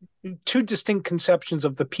two distinct conceptions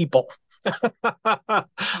of the people.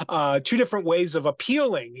 Two different ways of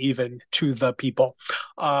appealing even to the people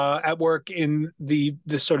at work in the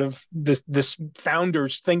sort of this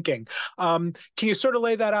founder's thinking. Can you sort of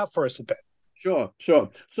lay that out for us a bit? Sure.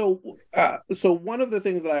 So one of the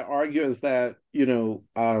things that I argue is that, you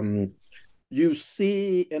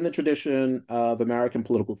see in the tradition of American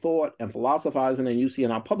political thought and philosophizing, and you see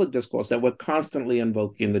in our public discourse, that we're constantly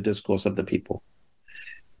invoking the discourse of the people.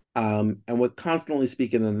 And we're constantly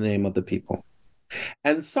speaking in the name of the people.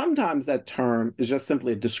 And sometimes that term is just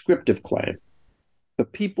simply a descriptive claim. The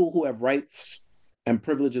people who have rights and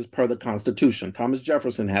privileges per the Constitution. Thomas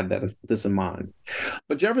Jefferson had this in mind.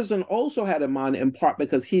 But Jefferson also had in mind, in part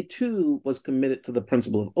because he too was committed to the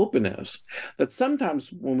principle of openness, that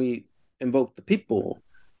sometimes when we invoke the people,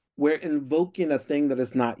 we're invoking a thing that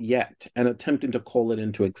is not yet and attempting to call it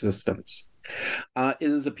into existence. It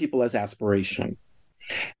is a people as aspiration.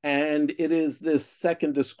 And it is this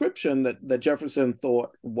second description that Jefferson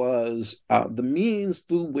thought was the means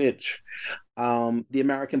through which the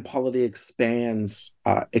American polity expands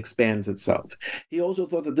itself. He also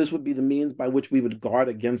thought that this would be the means by which we would guard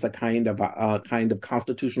against a kind of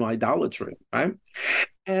constitutional idolatry, right?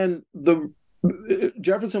 And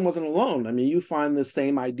Jefferson wasn't alone. I mean, you find the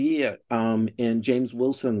same idea in James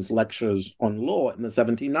Wilson's lectures on law in the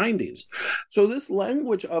 1790s. So this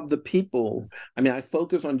language of the people, I mean, I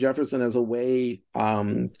focus on Jefferson as a way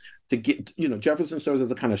to get, Jefferson serves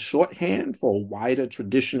as a kind of shorthand for a wider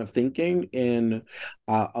tradition of thinking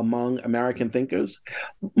among American thinkers.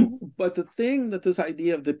 But the thing that this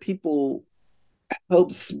idea of the people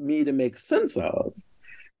helps me to make sense of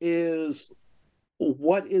is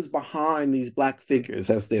what is behind these Black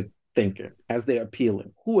figures as they're thinking, as they're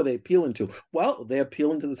appealing. Who are they appealing to? Well, they're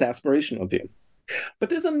appealing to this aspirational view.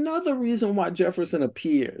 But there's another reason why Jefferson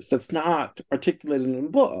appears that's not articulated in the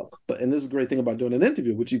book, and this is a great thing about doing an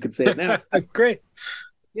interview, which you could say it now. Great.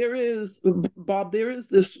 There is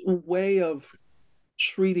this way of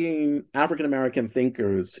treating African-American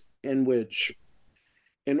thinkers in which,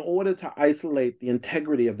 in order to isolate the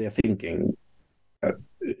integrity of their thinking,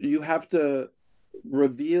 you have to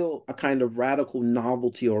reveal a kind of radical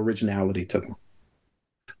novelty or originality to them.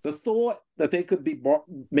 The thought that they could be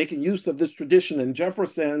making use of this tradition, and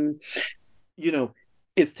Jefferson,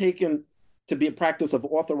 is taken to be a practice of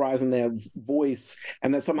authorizing their voice,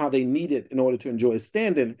 and that somehow they need it in order to enjoy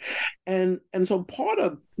standing. And so part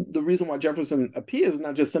of the reason why Jefferson appears is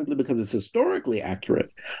not just simply because it's historically accurate,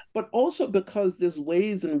 but also because there's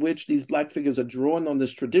ways in which these Black figures are drawing on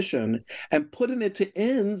this tradition and putting it to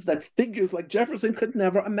ends that figures like Jefferson could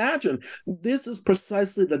never imagine. This is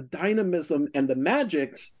precisely the dynamism and the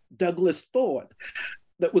magic Douglas thought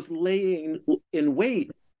that was laying in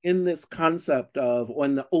wait in this concept of,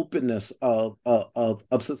 on the openness of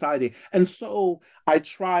society. And so I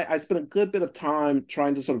spent a good bit of time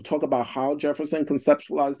trying to sort of talk about how Jefferson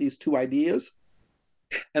conceptualized these two ideas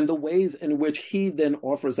and the ways in which he then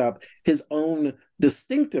offers up his own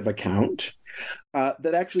distinctive account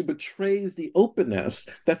that actually betrays the openness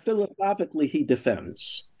that philosophically he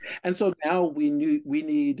defends. And so now we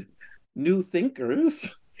need new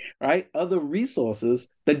thinkers, right? Other resources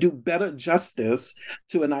that do better justice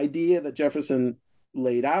to an idea that Jefferson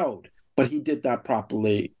laid out, but he did not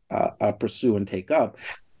properly pursue and take up.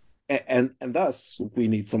 and thus we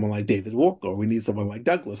need someone like David Walker. We need someone like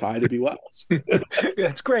Douglas Ida B. Wells.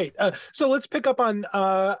 That's great. So let's pick up on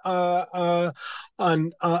the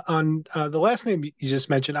last name you just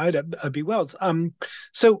mentioned, Ida B. Wells.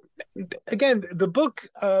 So again, the book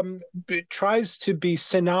tries to be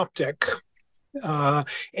synoptic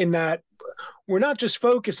in that we're not just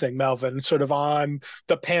focusing, Melvin, sort of on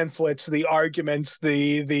the pamphlets, the arguments,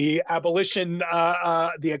 the abolition,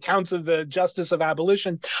 the accounts of the justice of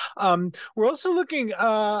abolition. We're also looking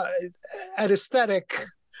at aesthetic,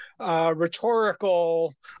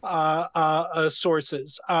 rhetorical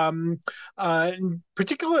sources. In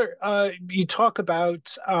particular, you talk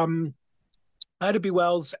about Ida B.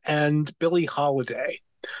 Wells and Billie Holiday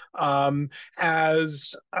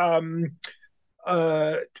as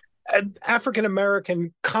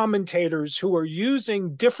African-American commentators who are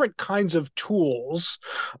using different kinds of tools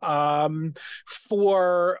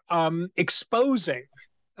for exposing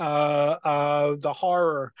the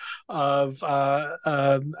horror of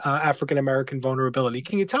African-American vulnerability.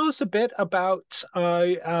 Can you tell us a bit about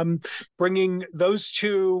bringing those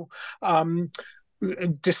two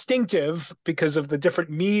distinctive, because of the different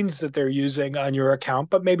means that they're using on your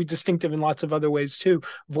account, but maybe distinctive in lots of other ways too,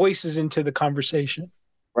 voices into the conversation?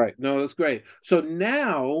 Right. No, that's great. So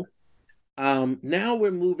now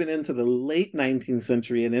we're moving into the late 19th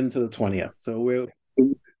century and into the 20th. So we're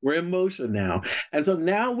in motion now. And so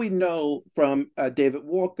now we know from David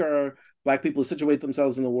Walker, Black people situate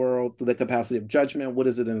themselves in the world through their capacity of judgment. What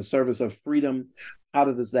is it in the service of freedom? How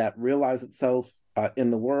does that realize itself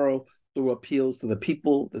in the world? Through appeals to the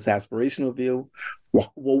people, this aspirational view.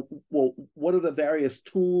 Well, what are the various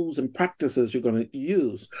tools and practices you're going to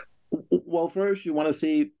use? Well, first, you want to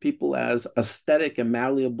see people as aesthetic and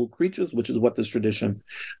malleable creatures, which is what this tradition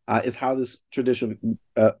is, how this tradition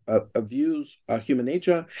views human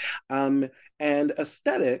nature. And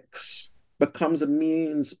aesthetics becomes a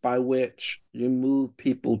means by which you move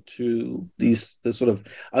people to these sort of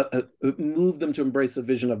move them to embrace a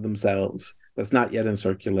vision of themselves that's not yet in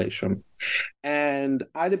circulation. And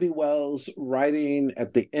Ida B. Wells, writing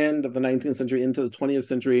at the end of the 19th century into the 20th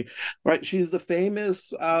century, right? She's the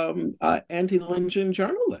famous anti-lynching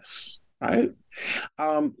journalist, right?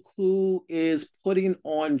 Who is putting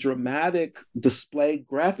on dramatic display,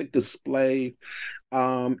 graphic display,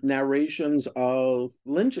 narrations of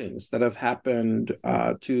lynchings that have happened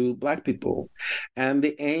to Black people. And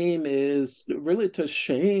the aim is really to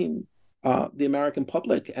shame the American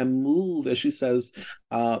public and move, as she says,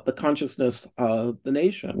 the consciousness of the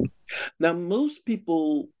nation. Now, most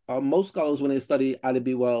people, most scholars, when they study Ida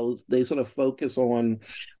B. Wells, they sort of focus on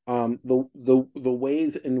the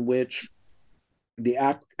ways in which the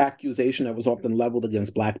accusation that was often leveled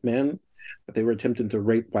against Black men, that they were attempting to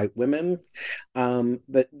rape white women,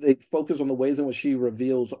 that they focus on the ways in which she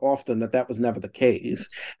reveals often that was never the case,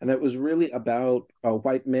 and that was really about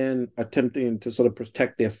white men attempting to sort of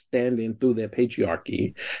protect their standing through their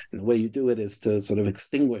patriarchy. And the way you do it is to sort of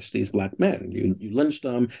extinguish these Black men. You lynch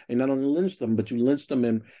them, and not only lynch them, but you lynch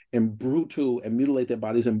them in brutal and mutilate their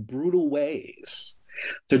bodies in brutal ways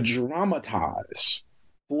to dramatize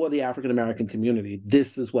for the African-American community.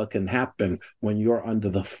 This is what can happen when you're under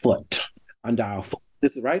our foot.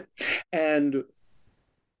 This is right. And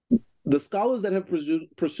the scholars that have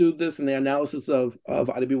pursued this in their analysis of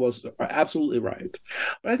Ida B. Wells are absolutely right.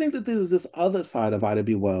 But I think that there's this other side of Ida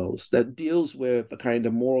B. Wells that deals with the kind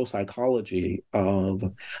of moral psychology of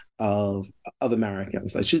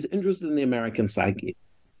Americans. Like, she's interested in the American psyche.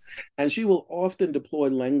 And she will often deploy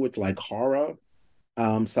language like horror.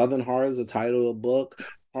 Southern Horror is the title of the book.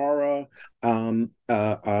 Horror,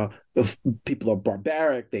 the people are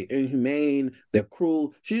barbaric, they're inhumane, they're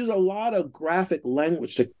cruel. She used a lot of graphic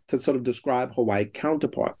language to sort of describe her white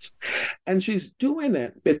counterparts. And she's doing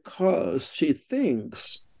it because she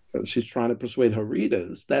thinks, she's trying to persuade her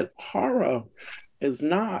readers, that horror is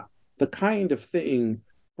not the kind of thing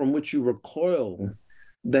from which you recoil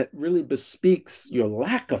that really bespeaks your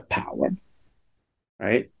lack of power,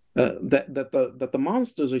 right? That the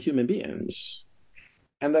monsters are human beings.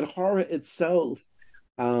 And that horror itself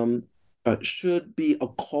should be a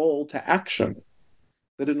call to action.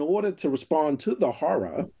 That in order to respond to the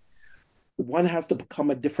horror, one has to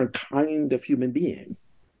become a different kind of human being,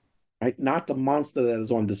 right? Not the monster that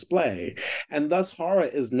is on display. And thus, horror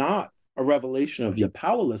is not a revelation of your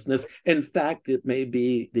powerlessness. In fact, it may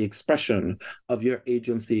be the expression of your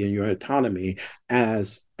agency and your autonomy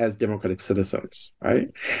as democratic citizens, right?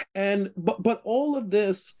 And but all of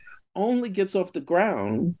this only gets off the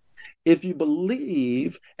ground if you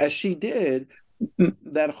believe, as she did,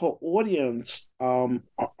 that her audience are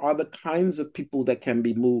the kinds of people that can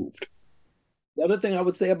be moved, The other thing I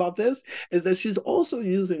would say about this is that she's also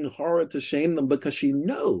using horror to shame them because she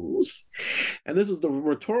knows, and this is the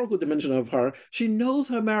rhetorical dimension of her, she knows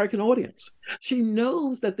her American audience. She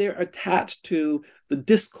knows that they're attached to the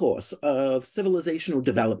discourse of civilizational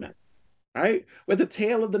development, right? With the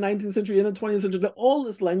tail of the 19th century and the 20th century, all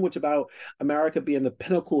this language about America being the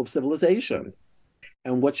pinnacle of civilization.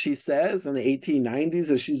 And what she says in the 1890s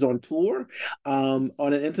as she's on tour, on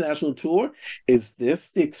an international tour, is this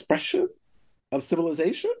the expression of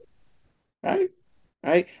civilization, right?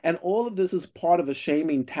 Right, and all of this is part of a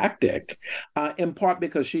shaming tactic, in part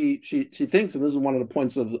because she thinks, and this is one of the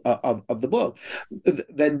points of the book,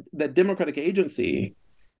 that democratic agency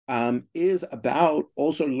is about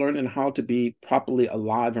also learning how to be properly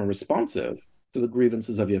alive and responsive to the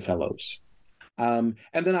grievances of your fellows. And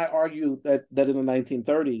then I argue that in the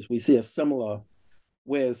 1930s we see a similar.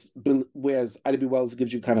 Whereas Ida B. Wells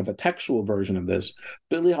gives you kind of a textual version of this,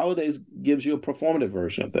 Billie Holiday gives you a performative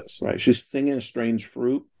version of this, right? She's singing Strange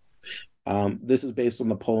Fruit. This is based on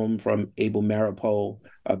the poem from Abel Maripol,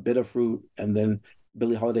 Bitter Fruit, and then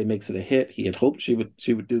Billie Holiday makes it a hit. He had hoped she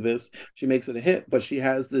would do this. She makes it a hit, but she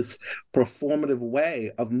has this performative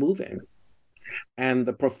way of moving. And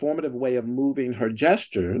the performative way of moving, her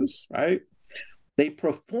gestures, right? They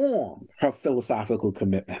perform her philosophical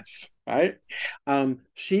commitments, right?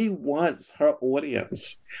 She wants her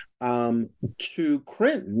audience to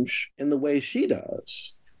cringe in the way she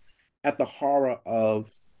does at the horror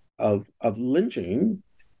of lynching,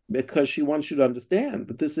 because she wants you to understand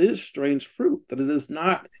that this is strange fruit, that it is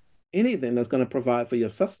not anything that's going to provide for your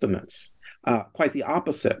sustenance. Quite the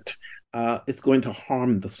opposite. It's going to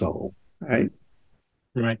harm the soul, right?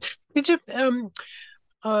 Right. Did you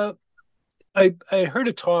I heard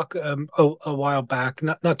a talk a while back,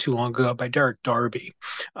 not too long ago, by Derek Darby,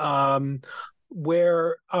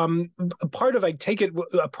 where part of, I take it,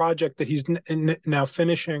 a project that he's now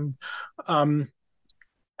finishing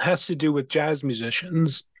has to do with jazz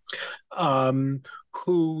musicians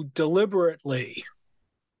who deliberately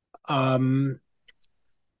sort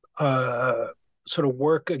of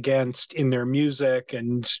work against, in their music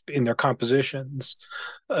and in their compositions,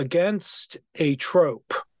 against a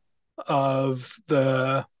trope of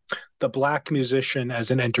the Black musician as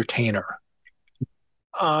an entertainer.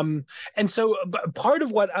 And so part of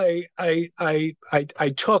what I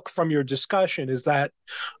took from your discussion is that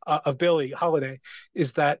of Billie Holiday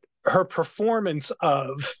is that her performance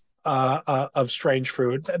of Strange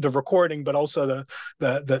Fruit, the recording, but also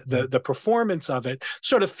the performance of it,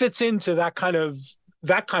 sort of fits into that kind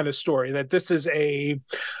of story. That this is I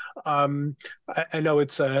know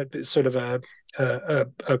it's a sort of a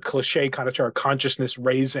cliche kind of term, consciousness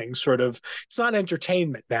raising sort of. It's not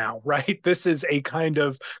entertainment now, right? This is a kind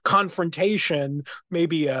of confrontation,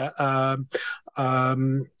 maybe a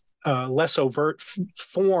less overt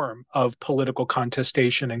form of political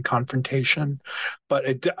contestation and confrontation, but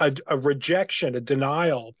a rejection, a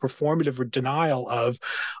denial, performative denial of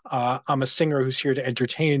I'm a singer who's here to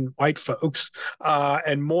entertain white folks,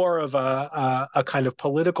 and more of a kind of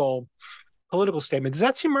political statement. Does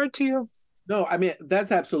that seem right to you? No, I mean,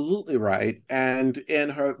 that's absolutely right. And in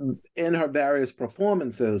her various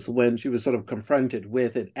performances, when she was sort of confronted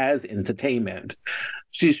with it as entertainment,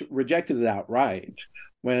 she rejected it outright.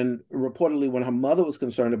 Reportedly, when her mother was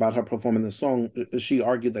concerned about her performing the song, she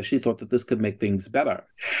argued that she thought that this could make things better.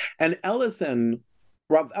 And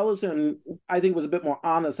Ralph Ellison, I think, was a bit more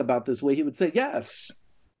honest about this, where he would say, yes,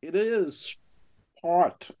 it is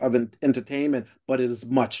part of entertainment, but it is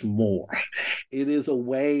much more. It is a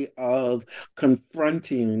way of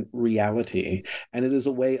confronting reality, and it is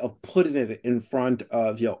a way of putting it in front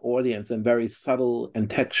of your audience in very subtle and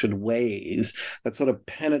textured ways that sort of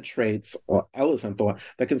penetrates, or Ellison thought,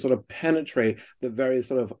 that can sort of penetrate the very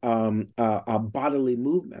sort of bodily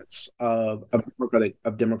movements of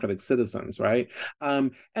democratic citizens, right?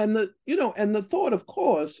 And the thought, of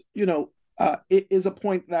course, it is a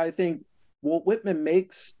point that I think Walt Whitman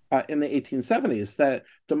makes in the 1870s, that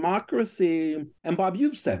democracy, and Bob,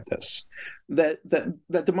 you've said this,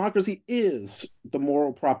 that democracy is the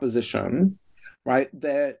moral proposition, right?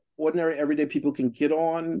 That ordinary everyday people can get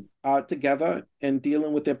on together and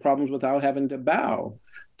dealing with their problems without having to bow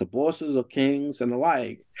to bosses or kings and the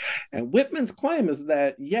like. And Whitman's claim is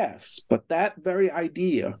that, yes, but that very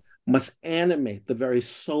idea must animate the very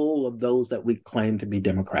soul of those that we claim to be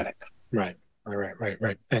democratic. Right.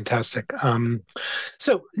 Right. Fantastic.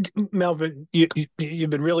 So, Melvin, you've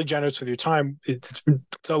been really generous with your time. It's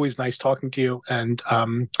always nice talking to you. And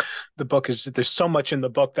the book there's so much in the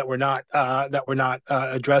book that we're not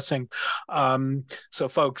addressing. So,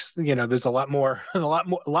 folks, there's a lot more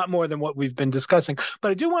than what we've been discussing.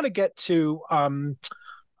 But I do want to get to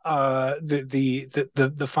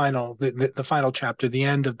the final chapter, the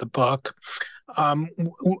end of the book.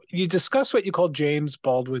 You discuss what you call James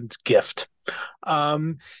Baldwin's gift.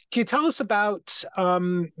 Can you tell us about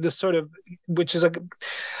the sort of, which is I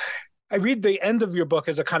read the end of your book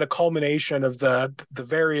as a kind of culmination of the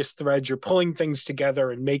various threads. You're pulling things together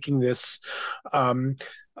and making this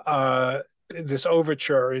this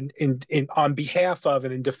overture in on behalf of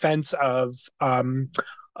and in defense of the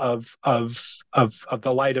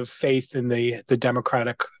light of faith in the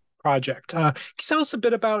democratic project. Can you tell us a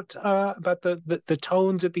bit about the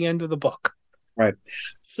tones at the end of the book? Right.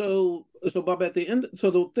 So Bob, at the end, so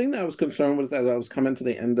the thing that I was concerned with as I was coming to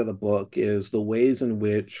the end of the book is the ways in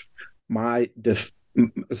which my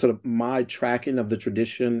tracking of the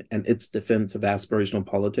tradition and its defense of aspirational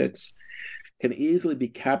politics can easily be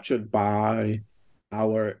captured by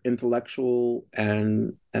our intellectual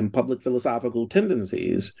and public philosophical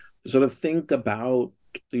tendencies to sort of think about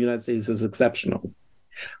the United States as exceptional.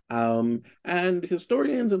 And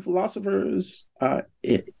historians and philosophers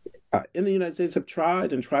in the United States have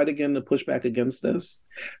tried again to push back against this.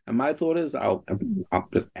 And my thought is I'll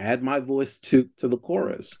add my voice to the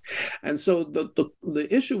chorus. And so the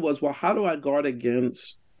issue was, well, how do I guard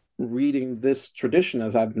against reading this tradition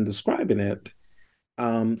as I've been describing it,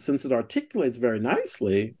 since it articulates very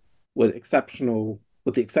nicely with the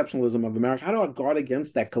exceptionalism of America? How do I guard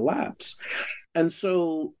against that collapse? And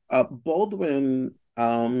so Baldwin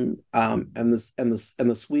and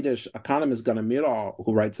the Swedish economist Gunnar Myrdal,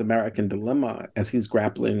 who writes American Dilemma as he's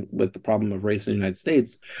grappling with the problem of race in the United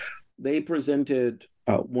States, they presented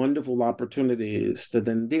wonderful opportunities to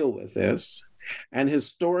then deal with this. And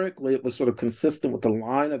historically, it was sort of consistent with the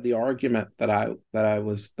line of the argument that I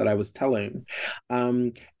was telling.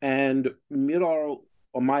 And Myrdal,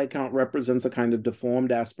 on my account, represents a kind of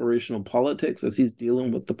deformed aspirational politics as he's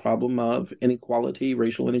dealing with the problem of inequality,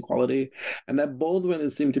 racial inequality, and that Baldwin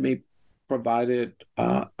has seemed to me provided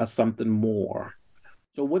something more.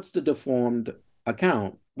 So what's the deformed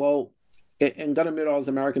account? Well, in Gunnar Myrdal's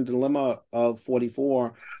American Dilemma of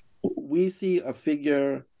 44, we see a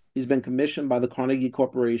figure. He's been commissioned by the Carnegie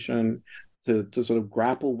Corporation to sort of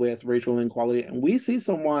grapple with racial inequality, and we see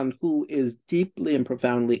someone who is deeply and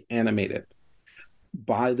profoundly animated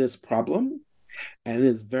by this problem and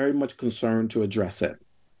is very much concerned to address it.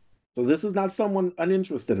 So this is not someone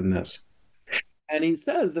uninterested in this. And he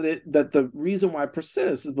says that the reason why it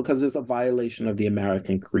persists is because it's a violation of the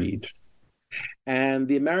American creed. And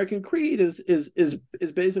the American creed is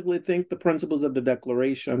basically, think the principles of the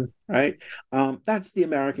Declaration, right? That's the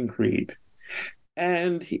American creed.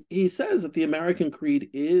 And he says that the American creed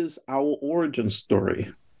is our origin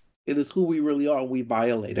story. It is who we really are. We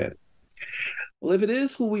violate it. Well, if it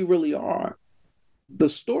is who we really are, the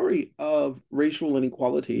story of racial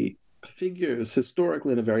inequality figures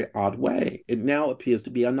historically in a very odd way. It now appears to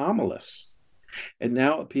be anomalous. It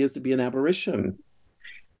now appears to be an aberration.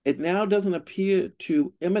 It now doesn't appear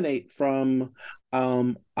to emanate from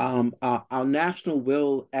our national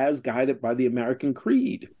will as guided by the American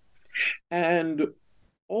creed. And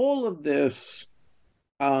all of this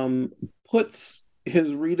puts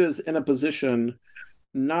his readers in a position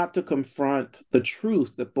not to confront the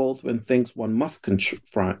truth that Baldwin thinks one must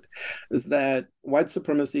confront, is that white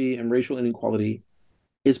supremacy and racial inequality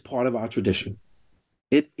is part of our tradition.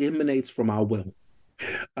 It emanates from our will.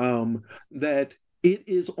 That it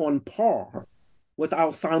is on par with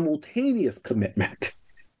our simultaneous commitment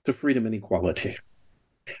to freedom and equality.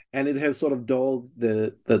 And it has sort of dulled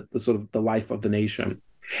the sort of the life of the nation.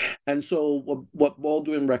 And so what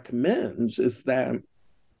Baldwin recommends is that,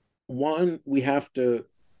 one, we have to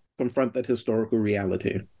confront that historical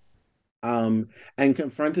reality, and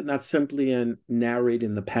confront it not simply in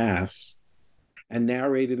narrating the past and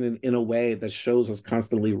narrating it in a way that shows us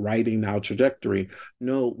constantly writing our trajectory.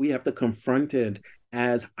 No, we have to confront it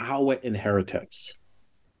as our inheritance,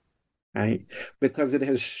 right? Because it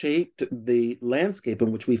has shaped the landscape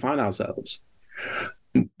in which we find ourselves.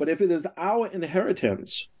 But if it is our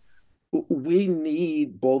inheritance, we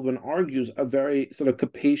need, Baldwin argues, a very sort of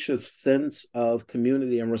capacious sense of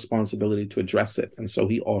community and responsibility to address it. And so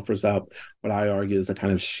he offers up what I argue is a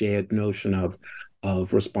kind of shared notion of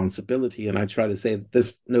responsibility. And I try to say that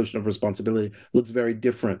this notion of responsibility looks very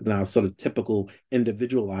different than our sort of typical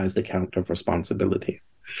individualized account of responsibility.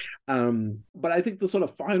 But I think the sort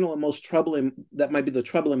of final and most troubling, that might be the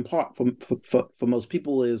troubling part for most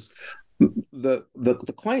people, is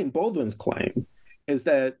the claim, Baldwin's claim, is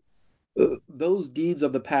that those deeds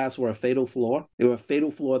of the past were a fatal flaw. They were a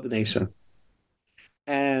fatal flaw of the nation.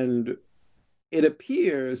 And it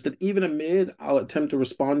appears that even amid our attempt to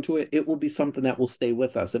respond to it, it will be something that will stay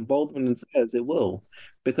with us. And Baldwin says it will,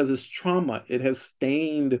 because it's trauma. It has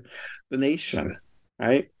stained the nation,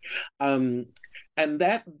 right? And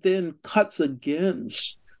that then cuts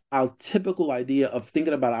against our typical idea of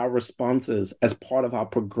thinking about our responses as part of our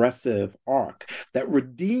progressive arc that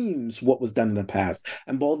redeems what was done in the past.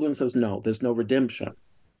 And Baldwin says, no, there's no redemption.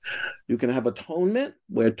 You can have atonement,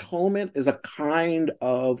 where atonement is a kind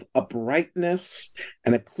of uprightness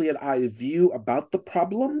and a clear-eyed view about the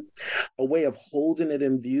problem, a way of holding it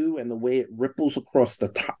in view, and the way it ripples across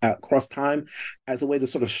time as a way to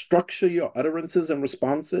sort of structure your utterances and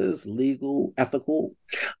responses, legal, ethical,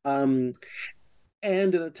 and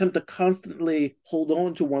an attempt to constantly hold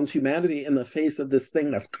on to one's humanity in the face of this thing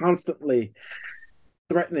that's constantly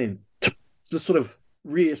threatening to sort of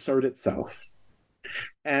reassert itself.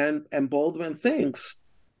 And Baldwin thinks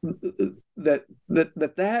that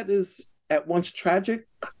is at once tragic,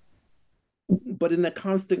 but in the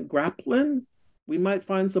constant grappling, we might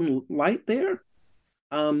find some light there.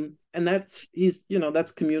 And that's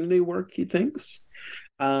community work, he thinks.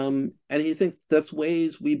 And he thinks that's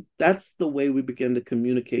the way we begin to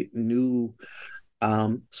communicate new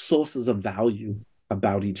sources of value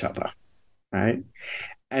about each other, right?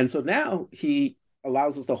 And so now he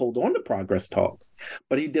allows us to hold on to progress talk,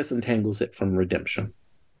 but he disentangles it from redemption.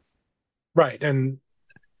 Right. And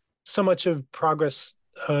so much of progress,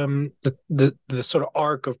 the sort of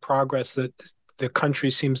arc of progress that the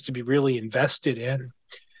country seems to be really invested in,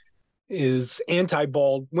 is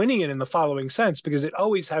anti-Baldwinian in the following sense, because it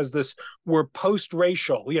always has this, we're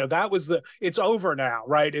post-racial, that was it's over now,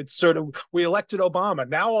 right? It's sort of, we elected Obama,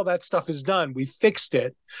 now all that stuff is done, we fixed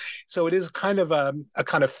it. So it is kind of a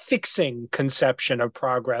kind of fixing conception of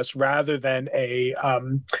progress rather than a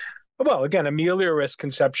meliorist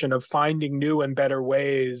conception of finding new and better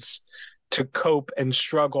ways to cope and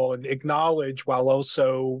struggle and acknowledge, while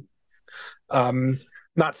also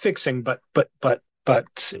not fixing, but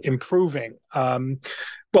improving.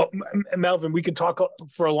 Well, Melvin, we could talk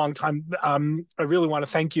for a long time. I really want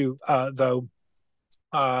to thank you, though.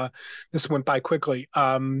 This went by quickly.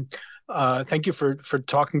 Thank you for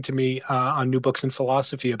talking to me on New Books in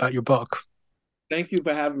Philosophy about your book. Thank you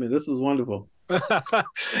for having me. This was wonderful.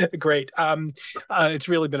 Great. It's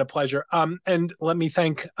really been a pleasure. And let me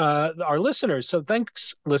thank our listeners. So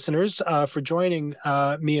thanks, listeners, for joining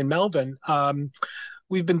me and Melvin.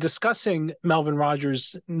 We've been discussing Melvin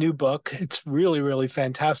Rogers' new book. It's really, really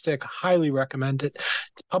fantastic. Highly recommend it.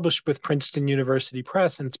 It's published with Princeton University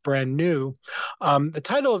Press, and it's brand new. The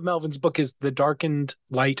title of Melvin's book is The Darkened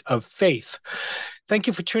Light of Faith. Thank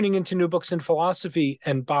you for tuning into New Books in Philosophy,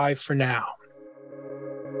 and bye for now.